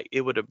evening, like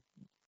it would have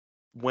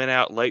went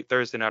out late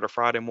Thursday night or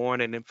Friday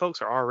morning, and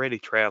folks are already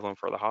traveling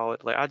for the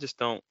holiday. Like I just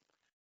don't.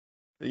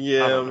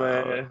 Yeah, I don't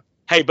know. man.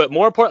 Hey, but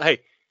more important,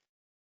 hey,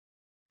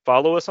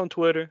 follow us on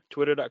Twitter,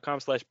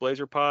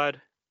 twitter.com/blazerpod.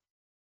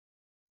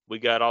 We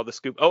got all the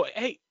scoop. Oh,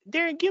 hey,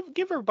 Darren, give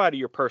everybody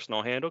your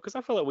personal handle because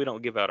I feel like we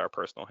don't give out our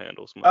personal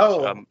handles much.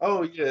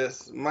 Oh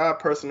yes, my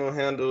personal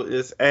handle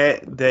is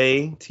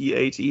 @they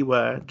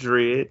THEY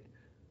dread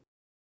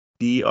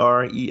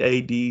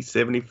DREAD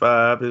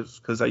 75. Is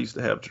because I used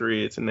to have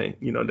dreads and they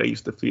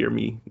used to fear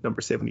me,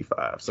 number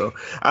 75. So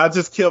I've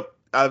kept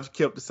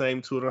the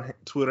same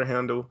Twitter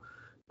handle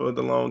for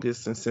the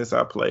longest since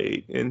I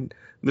played. And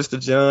Mr.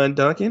 John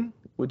Duncan,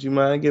 would you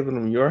mind giving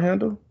them your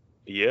handle?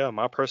 Yeah,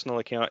 my personal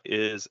account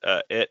is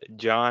at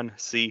John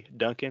C.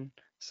 Duncan.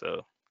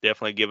 So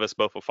definitely give us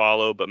both a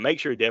follow, but make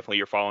sure definitely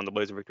you're following the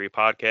Blazer Victory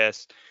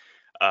podcast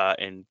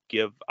and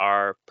give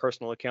our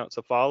personal accounts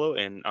a follow.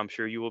 And I'm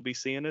sure you will be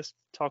seeing us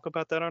talk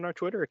about that on our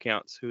Twitter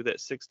accounts, who that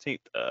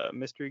 16th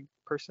mystery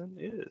person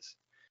is.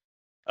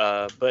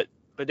 But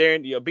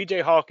Darren,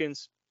 BJ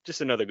Hawkins,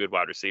 just another good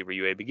wide receiver,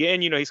 UAB.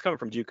 And, he's coming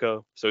from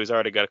JUCO, so he's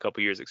already got a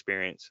couple years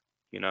experience,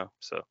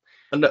 so.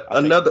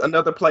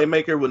 Another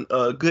playmaker with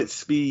good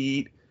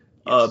speed,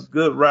 yes.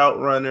 Good route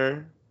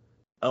runner.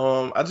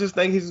 I just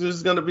think he's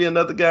just gonna be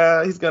another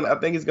guy. I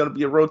think he's gonna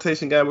be a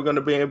rotation guy we're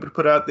gonna be able to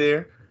put out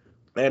there,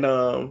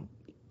 and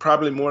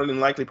probably more than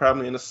likely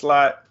probably in the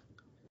slot.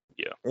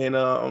 Yeah. And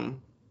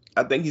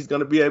I think he's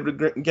gonna be able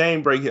to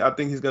game break. I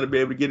think he's gonna be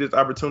able to get his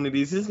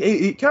opportunities.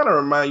 He kind of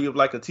reminds you of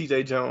like a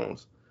TJ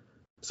Jones.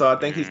 So I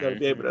think he's gonna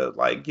be able to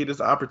like get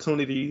his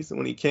opportunities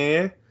when he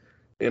can,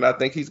 and I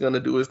think he's gonna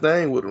do his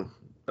thing with him.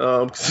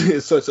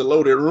 It's such a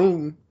loaded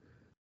room.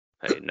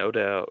 Hey, no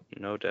doubt.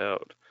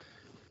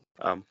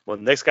 Well, the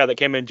next guy that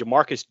came in,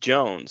 Jamarcus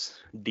Jones,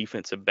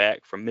 defensive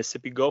back from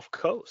Mississippi Gulf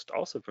Coast,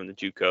 also from the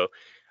JUCO.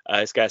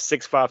 This guy's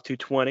 6'5",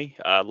 220.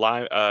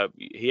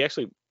 He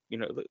actually,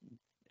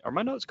 are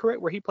my notes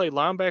correct where he played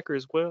linebacker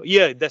as well?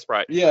 Yeah, that's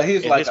right. Yeah,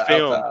 he's like an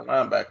outside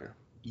linebacker.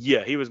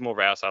 Yeah, he was more of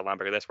an outside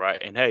linebacker. That's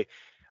right. And hey,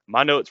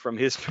 my notes from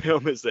his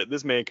film is that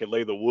this man can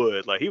lay the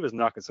wood. Like he was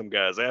knocking some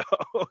guys out.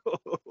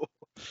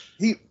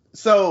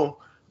 So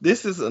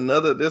this is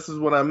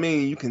what I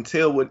mean. You can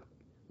tell what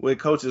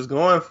coach is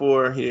going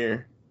for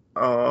here.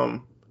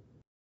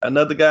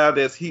 Another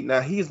guy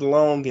he's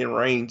long and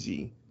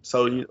rangy.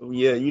 So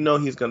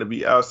he's going to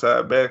be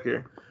outside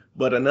backer.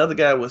 But another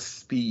guy with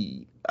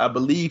speed. I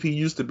believe he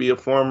used to be a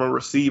former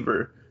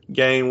receiver,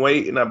 gained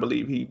weight, and I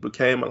believe he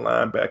became a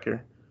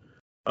linebacker.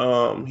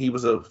 He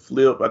was a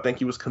flip. I think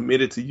he was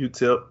committed to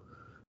UTEP.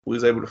 We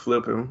was able to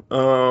flip him.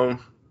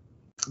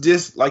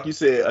 Just like you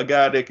said, a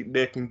guy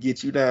that can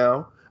get you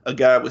down, a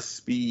guy with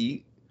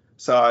speed.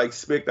 So I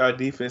expect our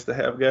defense to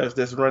have guys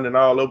that's running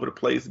all over the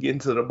place, getting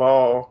to the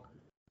ball,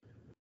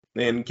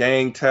 and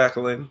gang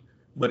tackling.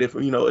 But if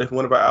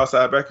one of our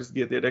outside backers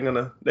get there,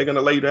 they're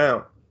gonna lay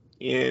down.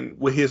 And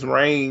with his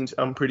range,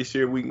 I'm pretty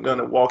sure we're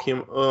gonna walk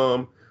him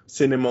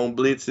send him on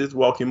blitzes,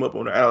 walk him up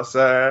on the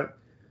outside,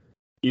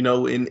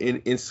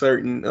 in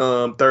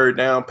certain third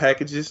down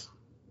packages,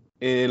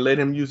 and let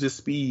him use his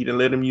speed and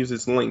let him use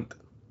his length.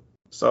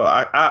 So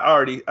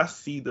I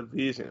see the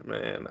vision,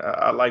 man.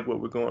 I like what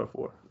we're going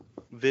for.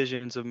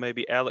 Visions of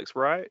maybe Alex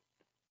Wright?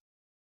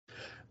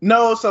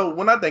 No, so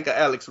when I think of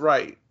Alex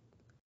Wright,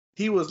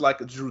 he was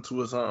like a Drew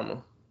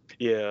Tuazama.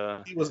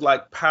 Yeah. He was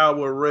like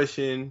power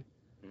rushing.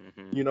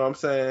 You know what I'm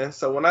saying?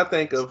 So when I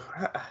think of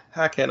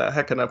how can I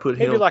put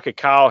maybe him? like a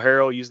Kyle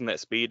Harrell using that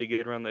speed to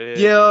get around the edge.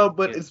 Yeah,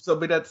 but at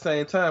the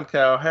same time,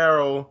 Kyle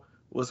Harrell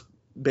was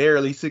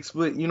barely 6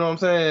 foot. You know what I'm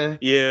saying?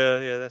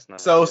 Yeah, that's not.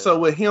 So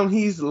with him,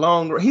 he's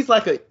long. He's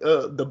like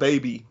the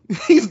baby.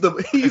 he's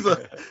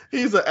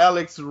a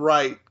Alex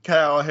Wright,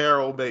 Kyle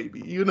Harrell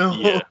baby. You know?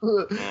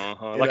 Yeah.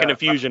 Like an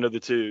infusion of the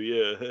two.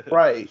 Yeah.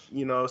 Right.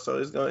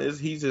 So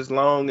he's as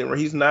long and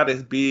he's not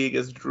as big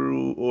as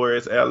Drew or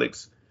as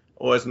Alex,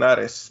 or it's not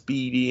as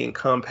speedy and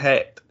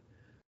compact.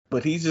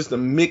 But he's just a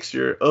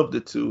mixture of the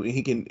two, and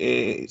he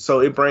can.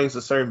 So it brings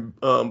a certain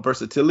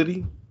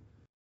versatility.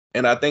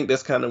 And I think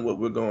that's kind of what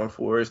we're going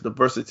for, is the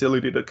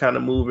versatility to kind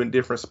of move in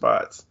different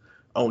spots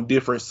on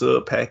different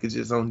sub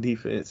packages on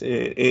defense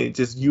and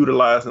just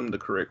utilize them the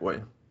correct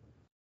way.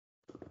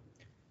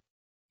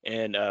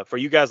 And for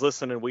you guys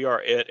listening, we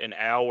are at an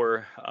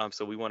hour.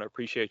 So we want to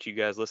appreciate you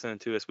guys listening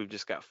to us. We've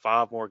just got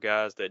 5 more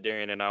guys that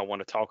Darian and I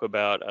want to talk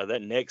about.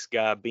 That next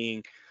guy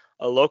being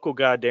a local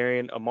guy,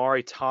 Darian,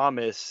 Amari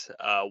Thomas,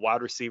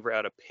 wide receiver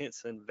out of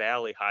Pinson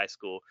Valley High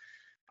School.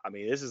 I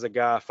mean, this is a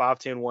guy,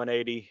 5'10",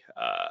 180,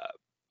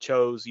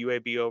 chose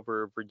UAB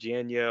over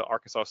Virginia,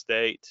 Arkansas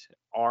State,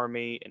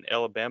 Army, and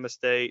Alabama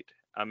State.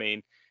 I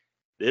mean,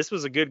 this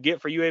was a good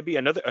get for UAB.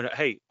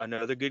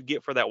 Another good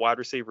get for that wide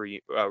receiver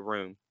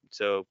room.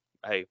 So,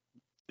 hey,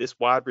 this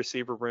wide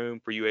receiver room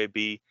for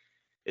UAB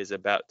is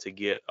about to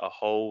get a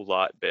whole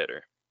lot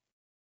better.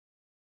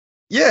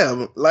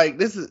 Yeah, like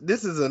this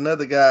is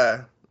another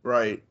guy,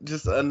 right?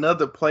 Just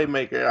another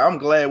playmaker. I'm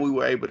glad we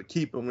were able to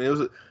keep him.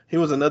 He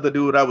was another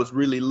dude I was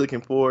really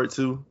looking forward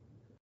to.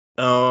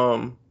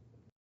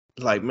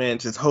 Like, man,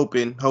 just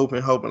hoping.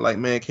 Like,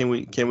 man, can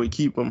we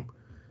keep him?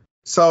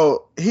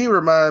 So he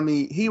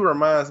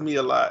reminds me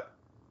a lot.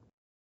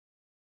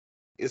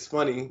 It's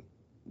funny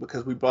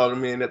because we brought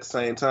him in at the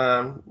same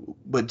time,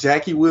 but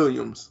Jackie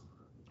Williams.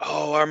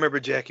 Oh, I remember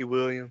Jackie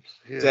Williams.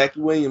 Yeah.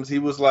 Jackie Williams, he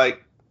was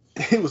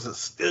a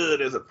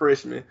stud as a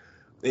freshman,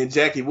 and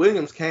Jackie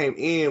Williams came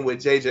in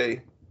with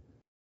JJ,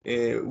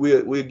 and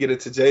we'll get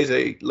into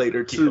JJ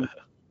later too. Yeah.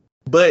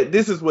 But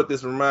this is what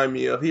this reminds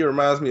me of. He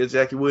reminds me of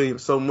Jackie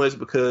Williams so much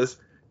because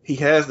he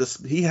has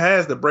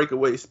the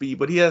breakaway speed,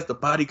 but he has the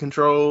body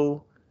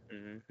control,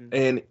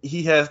 and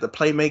he has the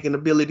playmaking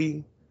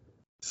ability.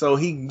 So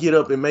he can get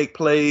up and make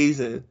plays,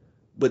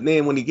 but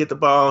then when he get the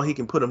ball, he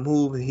can put a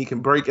move and he can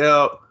break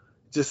out.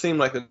 Just seemed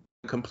like a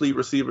complete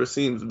receiver.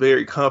 Seems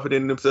very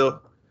confident in himself,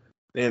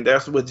 and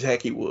that's what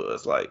Jackie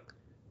was like.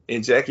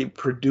 And Jackie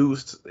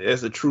produced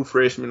as a true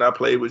freshman. I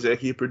played with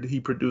Jackie. He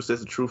produced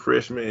as a true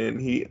freshman, and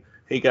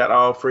he got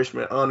all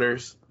freshman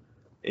honors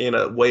in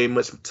a way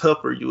much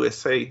tougher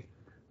USA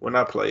when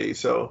I played.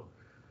 So,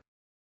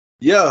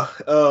 yeah,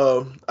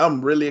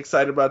 I'm really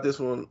excited about this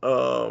one.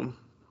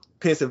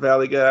 Pinson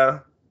Valley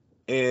guy,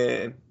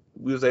 and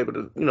we was able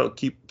to,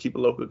 keep a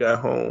local guy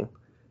home.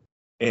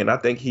 And I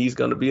think he's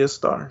going to be a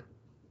star.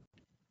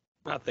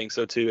 I think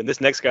so, too. And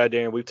this next guy,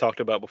 Darren, we've talked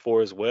about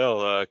before as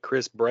well,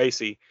 Chris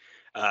Bracey,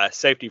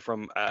 safety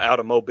from out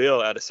of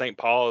Mobile, out of St.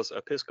 Paul's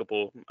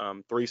Episcopal,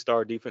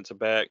 3-star defensive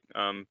back,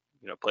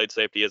 played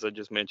safety, as I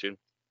just mentioned.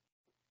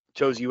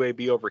 Chose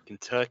UAB over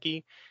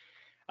Kentucky.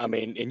 I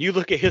mean, and you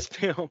look at his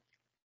film,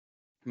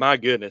 my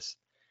goodness.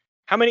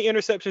 How many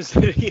interceptions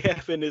did he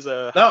have in his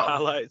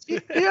highlights? He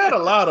had a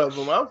lot of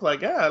them. I was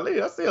like,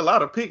 golly, I see a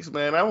lot of picks,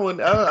 man.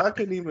 I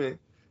couldn't even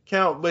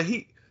count, but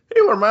he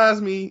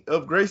reminds me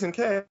of Grayson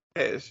Cash.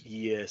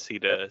 Yes, he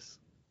does.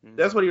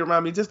 That's what he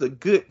reminds me. Just a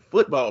good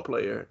football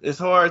player. It's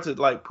hard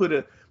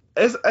to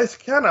it's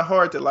kind of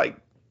hard to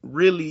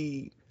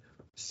really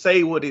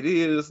say what it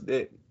is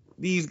that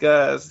these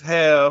guys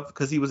have,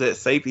 because he was at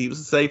safety. He was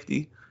a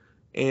safety,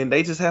 and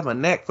they just have a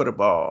knack for the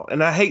ball.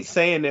 And I hate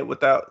saying that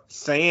without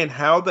saying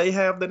how they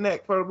have the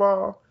knack for the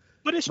ball.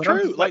 But it's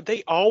true.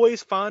 They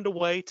always find a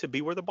way to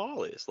be where the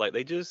ball is.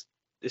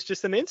 It's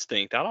just an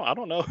instinct. I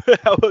don't know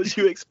how else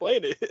you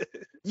explain it.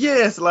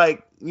 Yes,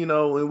 and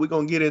we're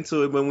going to get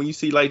into it, but when you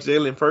see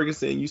Jalen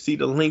Ferguson, you see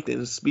the length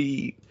and the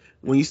speed.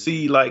 When you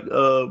see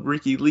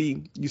Ricky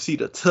Lee, you see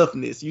the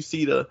toughness, you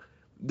see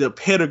the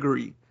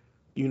pedigree,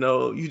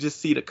 you just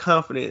see the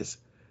confidence.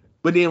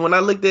 But then when I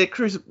looked at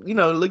Chris,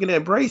 looking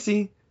at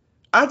Bracey,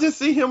 I just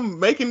see him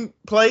making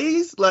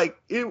plays.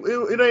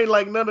 It ain't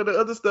like none of the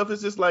other stuff.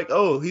 It's just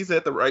he's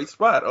at the right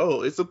spot.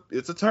 Oh, it's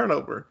a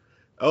turnover.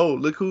 Oh,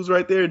 look who's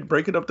right there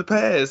breaking up the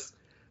pass.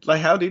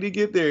 How did he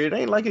get there? It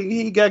ain't like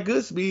he got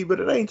good speed, but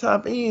it ain't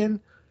top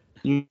end.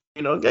 You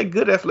know, got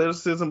good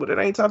athleticism, but it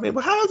ain't talking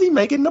about how is he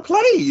making the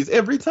plays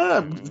every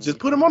time? Just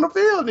put him on Mhm. the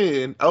field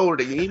then. Oh,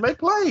 he make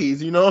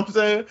plays. You know what I'm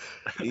saying?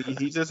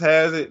 He just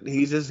has it.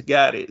 He just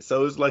got it.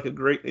 So it's like a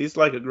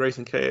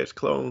Grayson Cash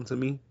clone to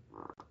me.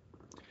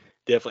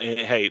 Definitely.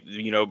 And hey,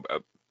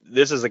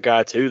 this is a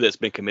guy too that's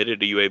been committed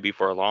to UAB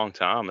for a long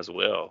time as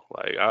well.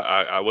 Like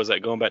I was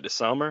that going back to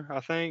summer, I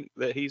think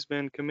that he's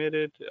been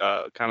committed.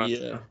 Kind of.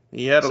 Yeah,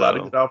 he had a lot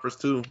of So good offers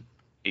too.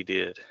 he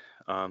did.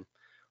 Um,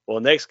 well,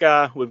 next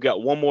guy, we've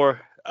got one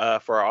more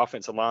for our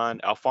offensive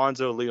line,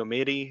 Alfonso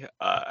Leomiti,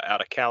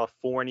 out of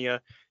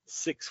California,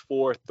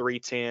 6'4",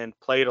 310,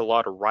 played a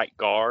lot of right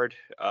guard,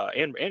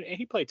 and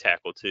he played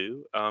tackle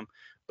too.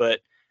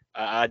 But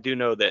I do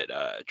know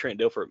that Trent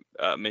Dilfer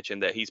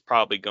mentioned that he's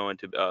probably going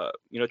to,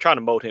 trying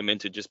to mold him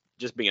into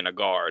just being a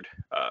guard,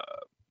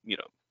 you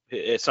know,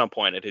 at some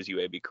point at his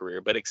UAB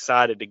career. But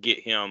excited to get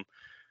him,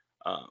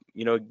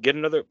 get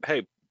another,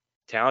 hey,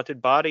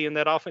 talented body in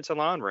that offensive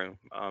line room.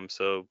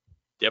 So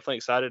definitely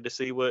excited to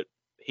see what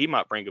he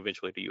might bring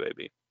eventually to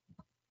UAB.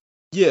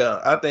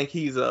 Yeah, I think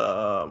he's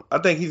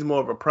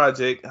more of a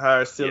project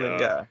higher ceiling Yeah.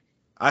 guy.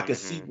 I can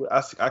see Hmm.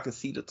 I can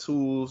see the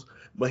tools,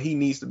 but he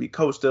needs to be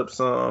coached up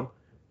some.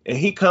 And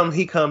he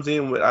comes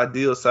in with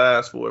ideal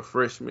size for a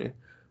freshman,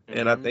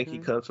 and I think he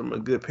Hmm. comes from a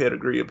good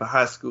pedigree of a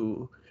high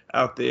school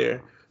out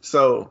there.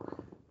 So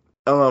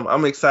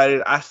I'm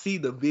excited. I see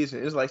the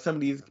vision. It's like some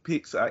of these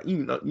picks,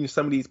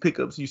 some of these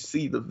pickups, you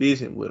see the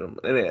vision with him,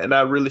 and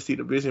I really see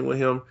the vision with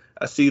him.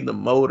 I see the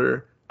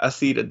motor. I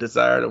see the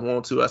desire to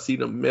want to. I see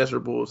the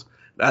measurables.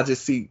 I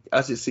just see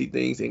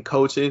things in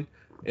coaching,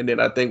 and then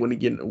I think when he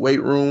get in the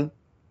weight room,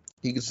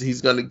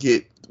 he's gonna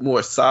get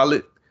more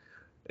solid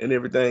and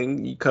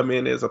everything. You come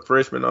in as a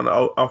freshman on the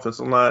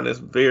offensive line. It's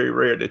very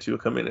rare that you'll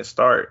come in and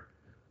start.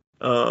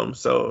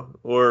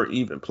 Or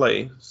even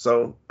play.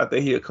 So I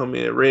think he'll come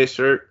in red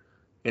shirt,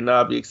 and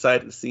I'll be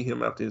excited to see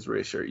him after his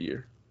red shirt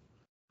year.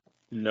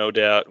 No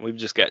doubt. We've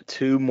just got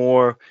two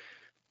more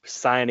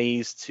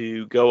signees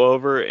to go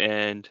over.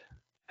 And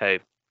hey,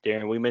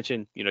 Darren, you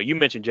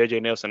mentioned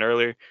JJ Nelson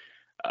earlier.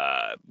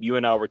 You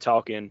and I were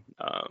talking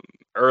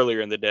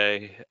earlier in the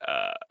day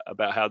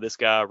about how this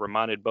guy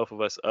reminded both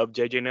of us of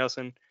JJ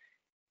Nelson.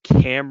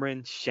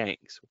 Cameron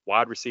Shanks,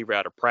 wide receiver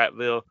out of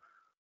Prattville.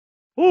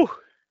 Whew.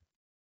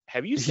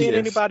 Have you seen Yes.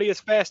 anybody as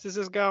fast as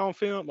this guy on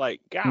film? Like,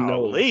 No.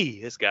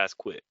 golly, this guy's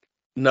quick.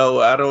 No,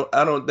 I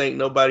don't think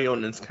nobody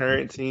on this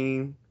current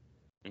team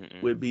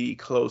Mm-mm, would be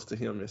close to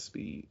him in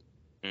speed.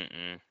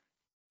 mm-mm.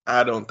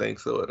 I don't think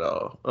so at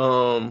all.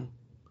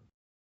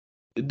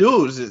 The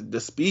dude is just the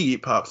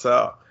speed pops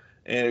out.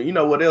 And you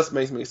know what else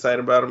makes me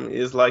excited about him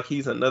is like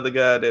he's another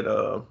guy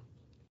that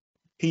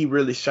he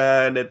really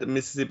shined at the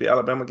Mississippi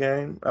Alabama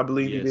game. I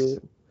believe he Yes,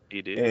 did.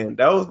 he did. And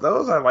those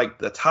are like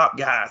the top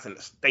guys in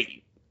the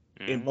state,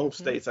 in most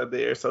Mm-hmm. states out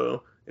there.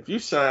 So if you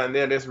shine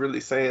there, that's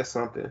really saying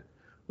something.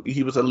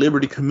 He was a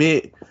Liberty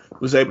commit,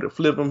 was able to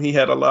flip him. He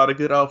had a lot of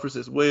good offers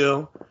as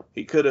well.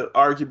 He could have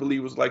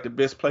arguably was like the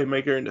best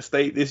playmaker in the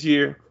state this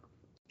year.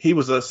 He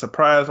was a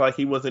surprise, like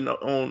he wasn't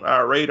on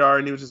our radar,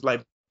 and he was just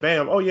like,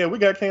 bam, oh yeah, we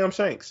got Cam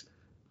Shanks.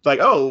 It's like,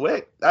 oh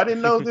wait, I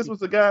didn't know this was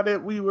the guy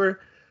that we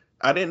were.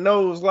 I didn't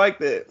know it was like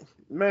that,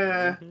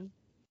 man. Mm-hmm.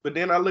 But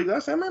then I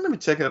said, man, let me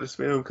check out this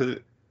film because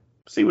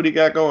see what he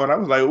got going. I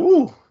was like,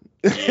 ooh,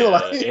 Yeah, and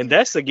like,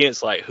 that's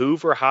against like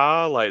Hoover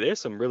High. Like, there's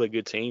some really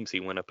good teams he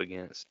went up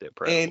against at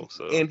and Prattville.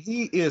 So and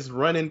he is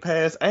running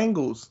past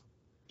angles.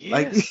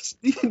 Like yes,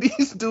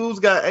 these dudes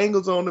got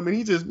angles on them, and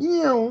he just,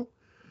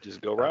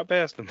 just go right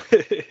past them.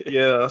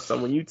 yeah. So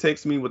when you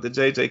text me with the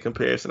JJ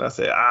comparison, I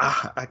said,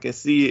 I can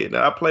see it.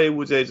 Now I played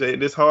with JJ,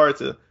 and it's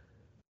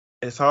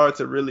hard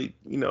to really,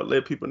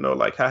 let people know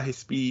like how his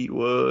speed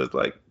was,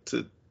 like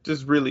to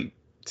just really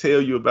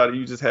tell you about it.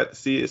 You just have to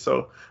see it.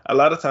 So a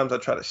lot of times I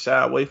try to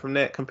shy away from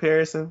that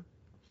comparison.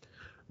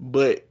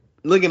 But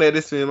looking at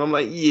this film, I'm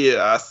like,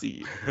 yeah, I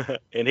see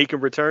And he can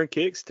return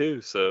kicks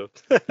too. So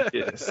it.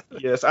 Yes,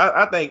 yes.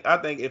 I think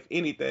if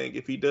anything,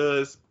 if he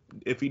doesn't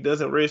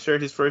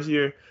redshirt his first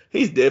year,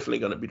 he's definitely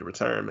gonna be the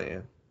return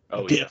man.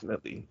 oh yeah,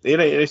 Definitely. It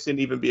oh ain't. yeah. It shouldn't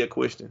even be a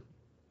question.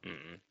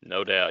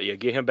 No doubt. Yeah,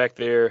 get him back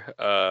there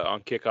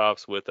on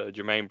kickoffs with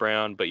Jermaine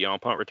Brown, but yeah, on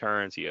punt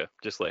returns, yeah,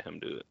 just let him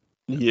do it.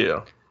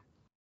 Yeah.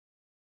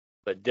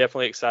 But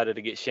definitely excited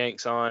to get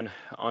Shanks on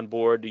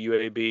board to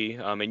UAB.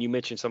 And you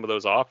mentioned some of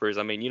those offers.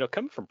 I mean,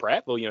 coming from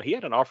Prattville, he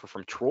had an offer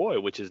from Troy,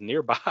 which is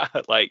nearby.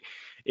 Like,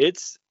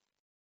 it's.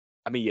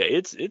 I mean, yeah,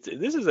 it's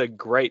this is a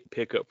great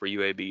pickup for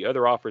UAB.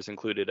 Other offers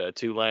included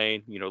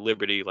Tulane,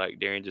 Liberty, like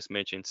Darren just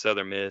mentioned,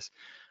 Southern Miss.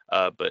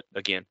 But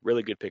again,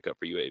 really good pickup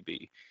for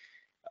UAB.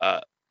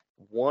 Uh,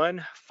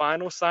 One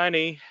final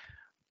signee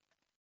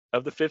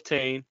of the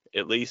 15,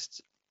 at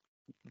least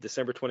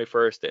December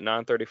 21st at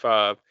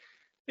 9:35,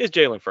 is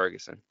Jalen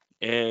Ferguson.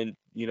 And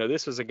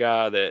this was a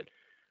guy that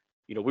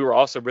we were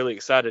also really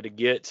excited to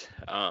get.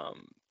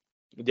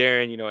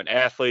 Darren, an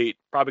athlete,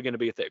 probably going to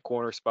be at that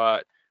corner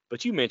spot.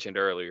 But you mentioned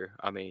earlier,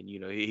 I mean,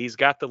 he's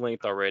got the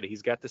length already.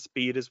 He's got the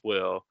speed as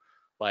well.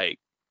 Like,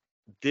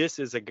 this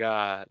is a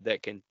guy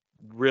that can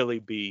really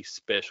be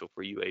special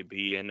for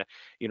UAB. And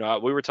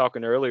we were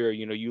talking earlier.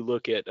 You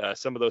look at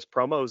some of those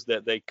promos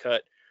that they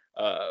cut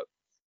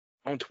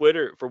on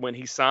Twitter for when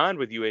he signed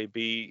with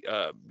UAB.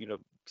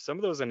 Some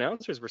of those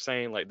announcers were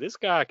saying like this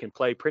guy can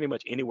play pretty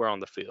much anywhere on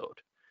the field.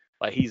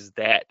 Like he's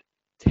that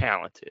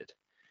talented.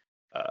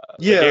 But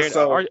Yeah, Darren,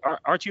 so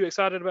aren't you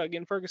excited about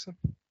getting Ferguson?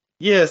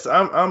 yes,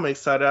 I'm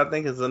excited. I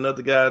think it's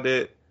another guy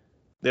that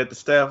the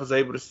staff was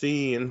able to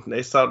see, and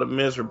they saw the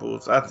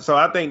measurables. So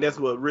I think that's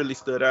what really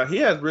stood out. He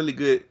has really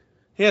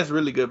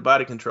good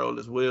body control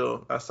as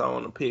well. I saw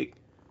on the pic,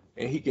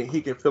 and he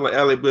can feel an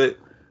alley. But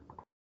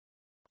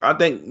I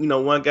think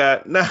one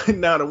guy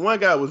now the one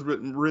guy was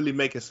really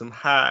making some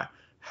high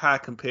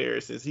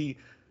comparisons. He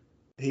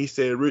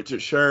said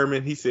Richard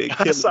Sherman. He said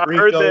Kelly I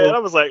Ringo. heard that. I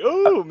was like,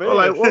 oh man. I'm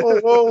like,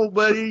 whoa,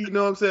 buddy. You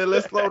know what I'm saying?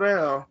 Let's slow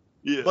down.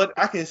 Yeah. But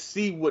I can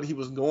see what he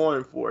was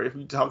going for if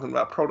you're talking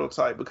about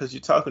prototype, because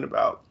you're talking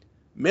about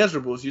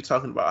measurables, you're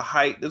talking about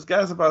height. This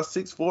guy's about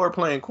 6'4"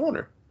 playing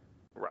corner.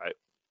 Right.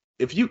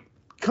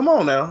 Come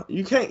on now,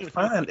 you can't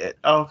find that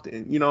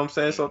often. You know what I'm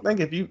saying? So I think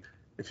if you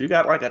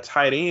got like a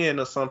tight end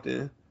or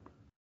something,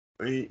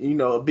 or,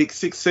 a big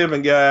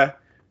 6'7" guy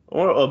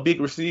or a big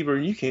receiver,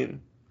 you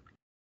can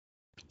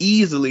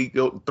easily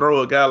go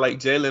throw a guy like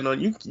Jalen on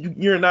you.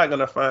 You're not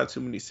gonna find too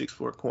many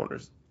 6'4"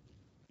 corners.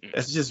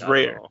 That's just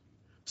rare.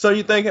 So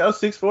you're thinking,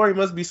 6'4", he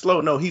must be slow.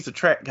 No, he's a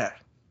track guy.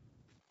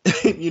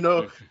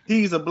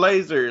 He's a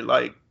blazer,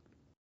 like,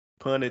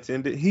 pun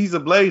intended. He's a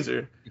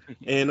blazer.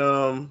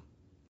 And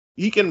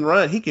he can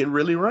run. He can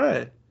really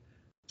run.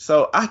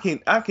 So I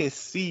can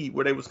see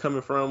where they was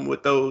coming from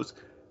with those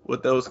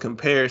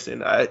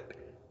comparisons.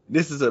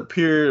 This is a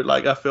pure,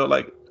 like, I felt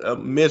like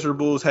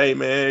measurables. Hey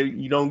man,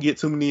 you don't get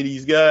too many of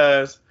these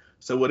guys.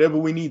 So whatever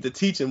we need to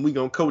teach him, we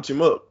gonna coach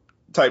him up.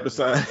 Type of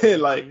sign.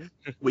 Like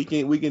we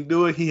can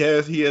do it. He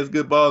has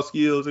good ball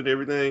skills and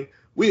everything.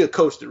 We'll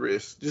coach the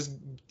rest. Just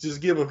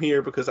give him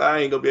here, because I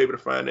ain't gonna be able to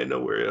find that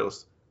nowhere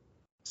else.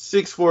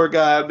 6'4"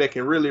 guy that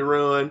can really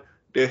run,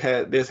 that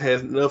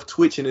has enough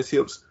twitch in his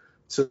hips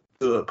to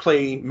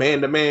play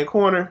man-to-man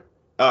corner.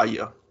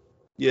 Yeah,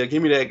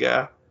 give me that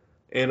guy.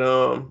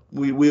 And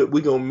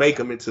we gonna make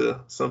him into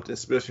something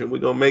special. We're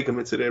gonna make him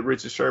into that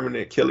Richard Sherman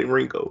and Kelly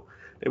Ringo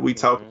that we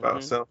talked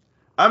about. So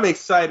I'm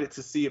excited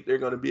to see if they're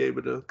going to be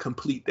able to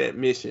complete that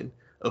mission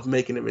of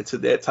making him into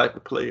that type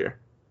of player.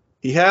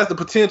 He has the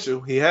potential.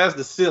 He has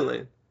the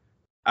ceiling.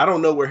 I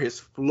don't know where his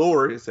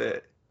floor is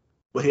at,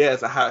 but he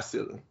has a high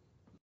ceiling.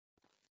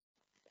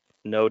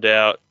 No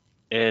doubt.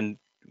 And,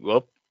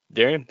 well,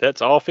 Darren,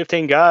 that's all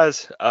 15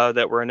 guys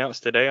that were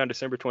announced today on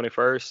December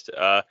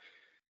 21st.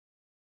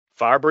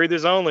 Fire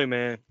breathers only,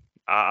 man.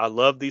 I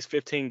love these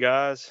 15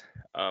 guys.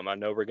 I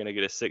know we're going to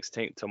get a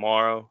 16th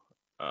tomorrow.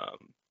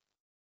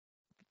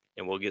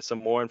 And we'll get some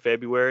more in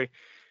February.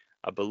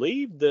 I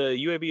believe the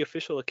UAB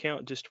official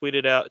account just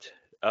tweeted out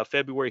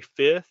February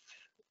 5th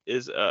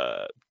is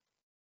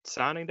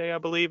signing day, I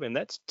believe, and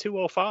that's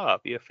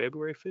 205. Yeah,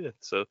 February 5th.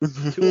 So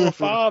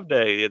 205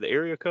 day, the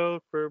area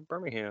code for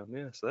Birmingham.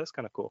 Yeah, so that's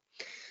kind of cool.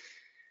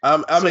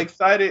 I'm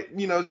excited,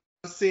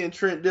 seeing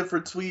Trent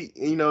Difford tweet,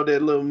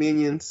 that little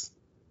Minions,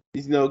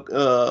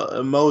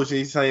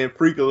 emoji saying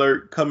freak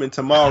alert coming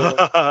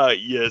tomorrow.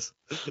 Yes.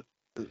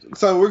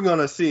 So we're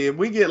gonna see if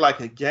we get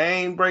like a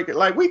game breaker.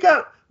 Like we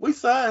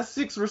signed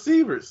 6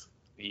 receivers.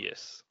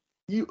 Yes.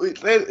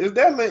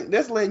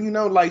 That's letting you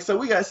know. Like, so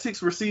we got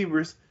 6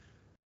 receivers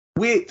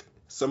with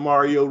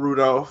Samario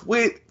Rudolph,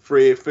 with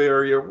Fred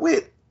Ferrier,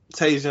 with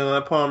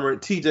Tajon Palmer,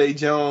 TJ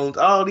Jones,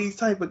 all these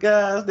type of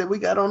guys that we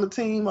got on the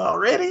team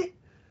already.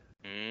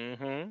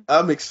 Mm-hmm.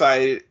 I'm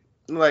excited.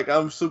 Like,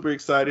 I'm super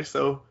excited.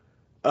 So,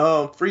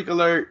 freak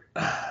alert.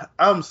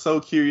 I'm so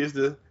curious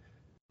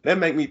that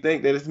make me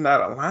think that it's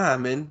not a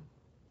lineman.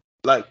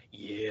 Like,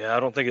 yeah,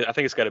 I think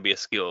it's got to be a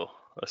skill.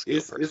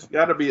 It's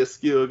got to be a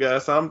skill guy.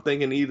 So I'm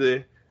thinking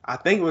I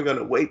think we're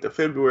gonna wait to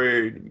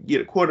February to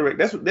get a quarterback.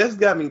 That's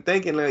got me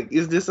thinking, like,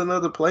 is this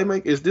another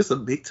playmaker? Is this a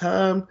big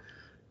time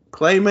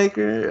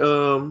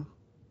playmaker?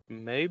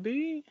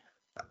 Maybe.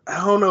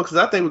 I don't know, because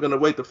I think we're gonna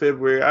wait to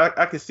February.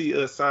 I can see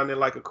us signing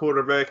like a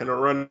quarterback and a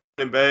running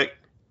back.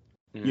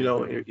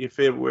 Mm-hmm. In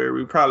February,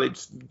 we probably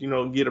just,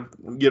 get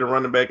a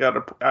running back out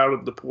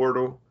of the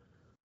portal.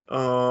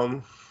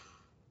 And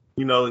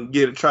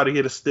try to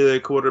get a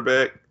stud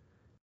quarterback,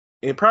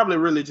 and probably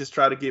really just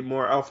try to get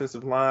more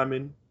offensive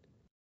linemen.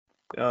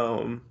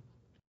 I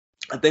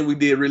think we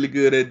did really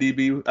good at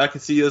DB. I can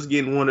see us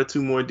getting 1 or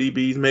 2 more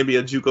DBs, maybe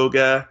a JUCO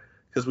guy,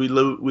 because we're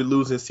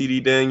losing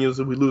CD Daniels,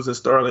 and we're losing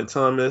Starlin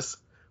Thomas.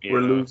 Yeah.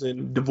 We're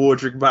losing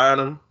Devordrick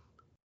Bynum.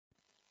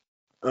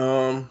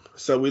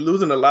 So we're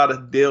losing a lot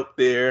of depth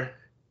there.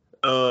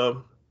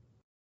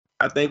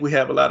 I think we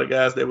have a lot of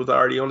guys that was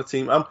already on the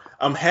team.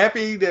 I'm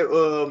happy that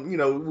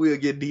we'll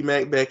get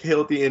D-Mac back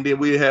healthy, and then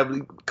we'll have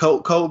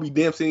Kobe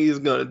Dempsey is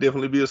gonna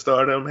definitely be a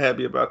starter. I'm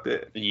happy about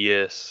that.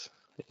 Yes.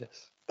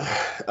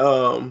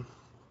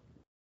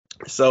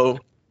 So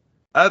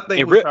I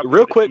think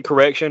real quick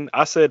correction.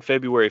 I said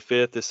February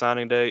 5th is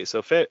signing day.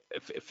 So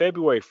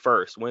February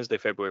 1st, Wednesday,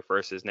 February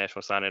 1st is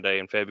National Signing Day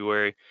in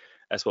February.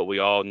 That's what we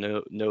all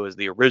know as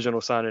the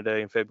original signing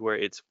day in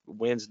February. It's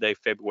Wednesday,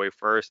 February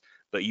 1st,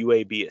 but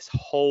UAB is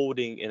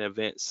holding an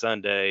event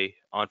Sunday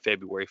on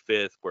February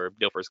 5th where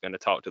Dilfer's going to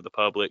talk to the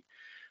public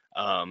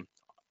um,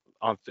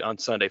 on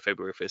Sunday,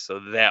 February 5th.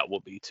 So that will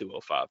be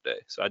 205 day.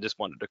 So I just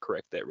wanted to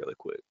correct that really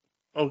quick.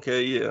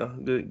 Okay, yeah,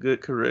 good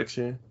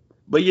correction.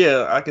 But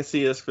yeah, I can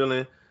see us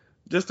feeling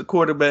just a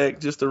quarterback,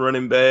 just a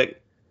running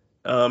back,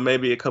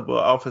 maybe a couple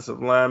of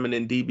offensive linemen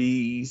and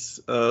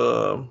DBs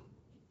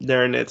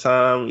during that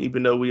time.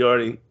 Even though we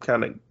already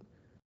kind of,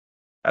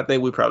 I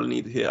think we probably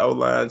need to hit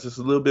O-line just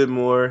a little bit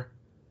more.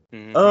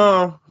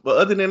 Mm-hmm. But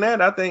other than that,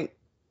 I think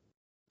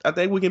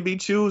we can be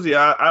choosy.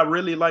 I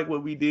really like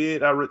what we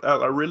did. I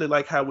really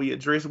like how we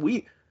addressed.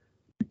 We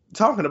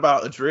talking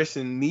about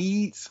addressing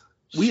needs.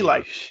 We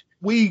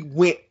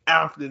went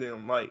after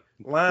them like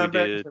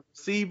linebackers and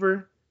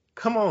receiver.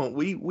 Come on,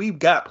 we've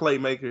got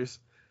playmakers,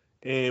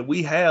 and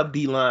we have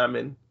D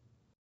linemen.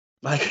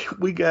 Like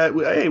we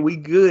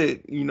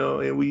good, you know,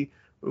 and we.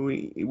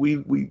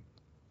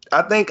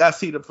 I think I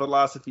see the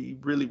philosophy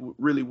really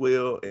really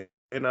well,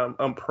 and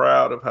I'm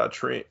proud of how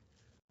Trent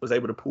was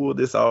able to pull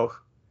this off.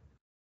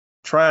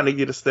 Trying to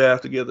get a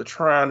staff together,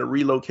 trying to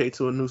relocate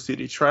to a new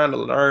city, trying to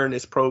learn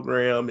this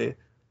program and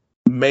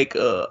make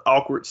a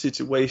awkward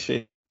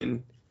situation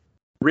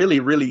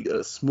really, really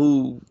a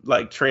smooth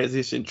like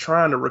transition,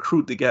 trying to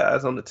recruit the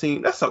guys on the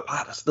team. That's a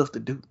lot of stuff to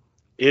do.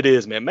 It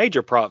is, man.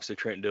 Major props to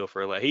Trent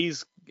Dilfer. Like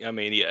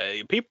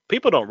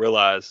people don't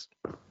realize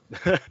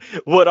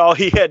what all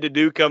he had to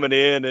do coming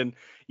in, and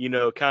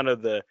kind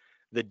of the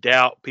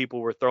doubt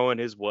people were throwing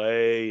his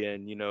way,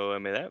 and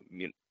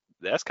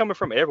that's coming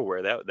from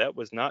everywhere. That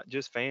was not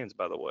just fans,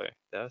 by the way.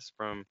 That's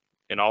from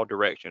in all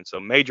directions.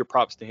 So major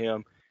props to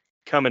him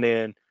coming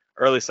in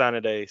early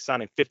signing day,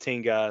 signing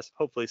 15 guys,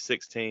 hopefully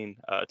 16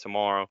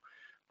 tomorrow.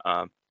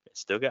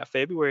 Still got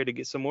February to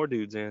get some more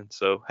dudes in.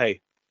 So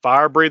hey,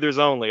 fire breathers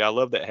only. I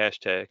love that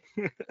hashtag.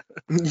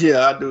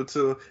 Yeah, I do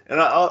too. And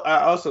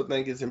I also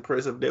think it's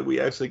impressive that we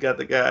actually got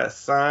the guys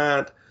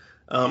signed.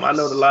 I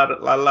know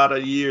a lot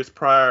of years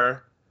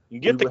prior, you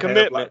get the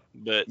commitment,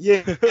 but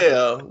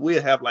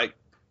we'd have like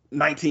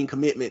 19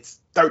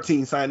 commitments,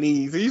 13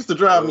 signees. It used to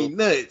drive me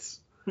nuts.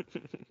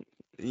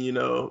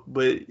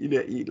 But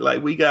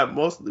like we got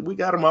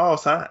them all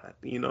signed,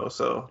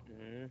 so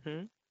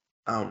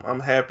I'm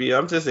happy.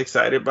 I'm just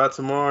excited about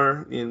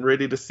tomorrow and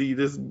ready to see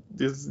this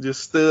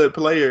stud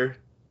player.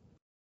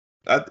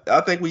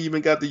 I think we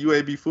even got the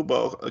UAB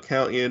football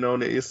account in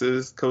on it. It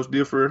says Coach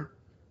Dilfer,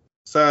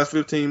 size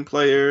 15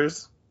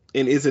 players,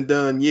 and isn't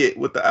done yet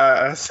with the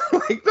eyes.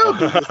 Like, don't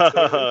do this to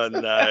us.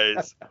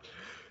 Nice.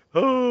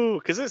 Oh,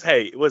 because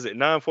was it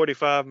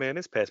 9:45, man?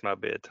 It's past my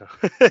bedtime.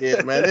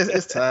 Yeah, man,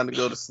 it's time to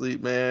go to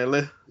sleep, man.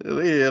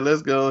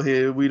 Let's go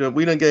ahead. We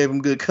done gave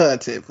them good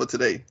content for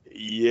today.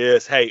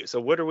 Yes. Hey,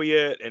 so what are we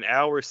at? An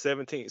hour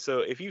 17. So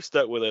if you've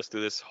stuck with us through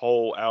this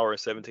whole hour and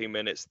 17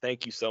 minutes,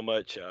 thank you so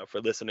much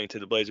for listening to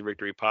the Blazer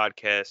Victory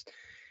podcast.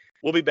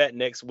 We'll be back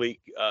next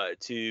week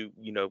to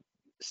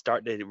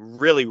start to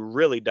really,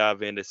 really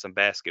dive into some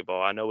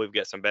basketball. I know we've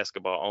got some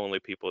basketball only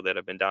people that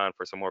have been dying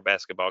for some more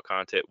basketball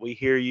content. We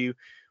hear you.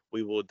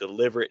 We will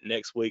deliver it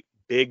next week.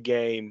 Big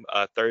game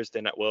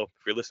Thursday night. Well,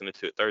 if you're listening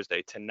to it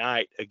Thursday,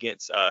 tonight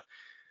against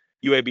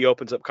UAB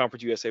opens up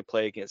Conference USA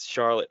play against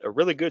Charlotte, a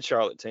really good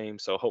Charlotte team.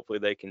 So hopefully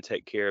they can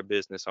take care of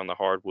business on the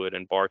hardwood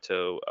in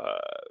Bartow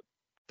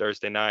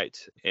Thursday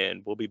night.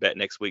 And we'll be back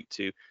next week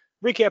to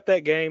recap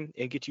that game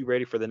and get you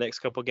ready for the next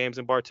couple of games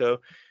in Bartow.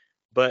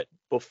 But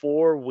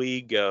before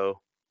we go,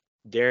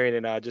 Darian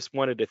and I just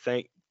wanted to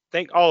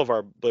thank all of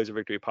our Blazer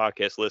Victory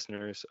podcast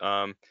listeners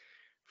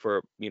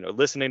for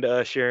listening to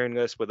us, sharing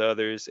us with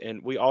others,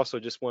 and we also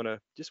just want to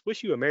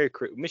wish you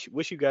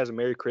guys a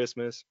Merry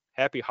Christmas,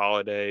 Happy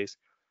Holidays.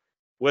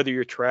 Whether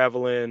you're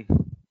traveling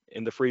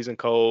in the freezing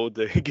cold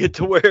to get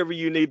to wherever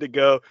you need to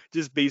go,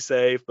 just be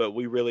safe. But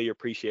we really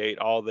appreciate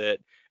all that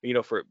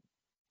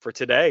for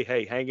today.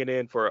 Hey, hanging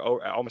in for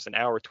almost an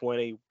hour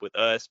 20 with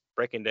us,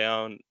 breaking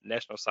down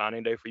National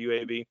Signing Day for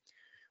UAB.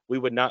 We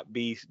would not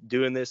be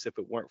doing this if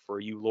it weren't for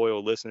you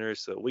loyal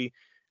listeners. So we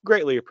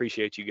greatly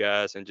appreciate you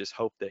guys and just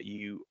hope that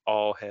you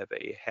all have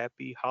a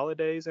happy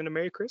holidays and a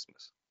Merry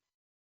Christmas.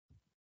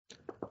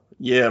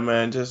 Yeah,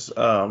 man, just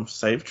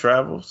safe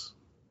travels.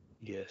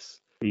 Yes.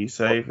 Be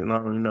safe, and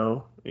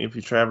if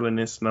you're traveling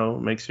in snow,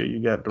 make sure you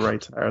got the right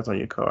tires on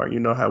your car. You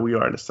know how we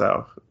are in the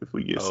South if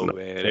we get snow. Oh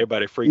man,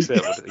 everybody freaks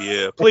out with it.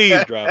 Yeah,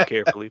 please drive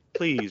carefully.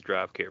 Please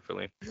drive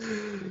carefully.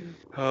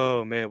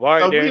 Oh man, well,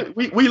 all right,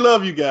 Darren. We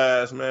love you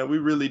guys, man. We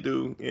really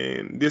do,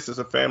 and this is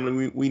a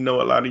family. We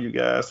know a lot of you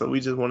guys, so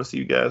we just want to see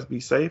you guys be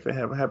safe and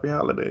have a happy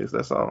holidays.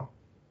 That's all.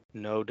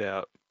 No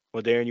doubt.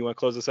 Well, Darren, you want to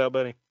close us out,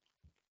 buddy?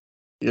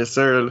 Yes,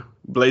 sir.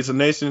 Blazer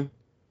Nation,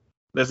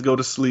 let's go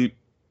to sleep.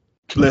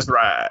 Let's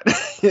ride.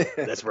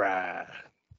 Let's ride.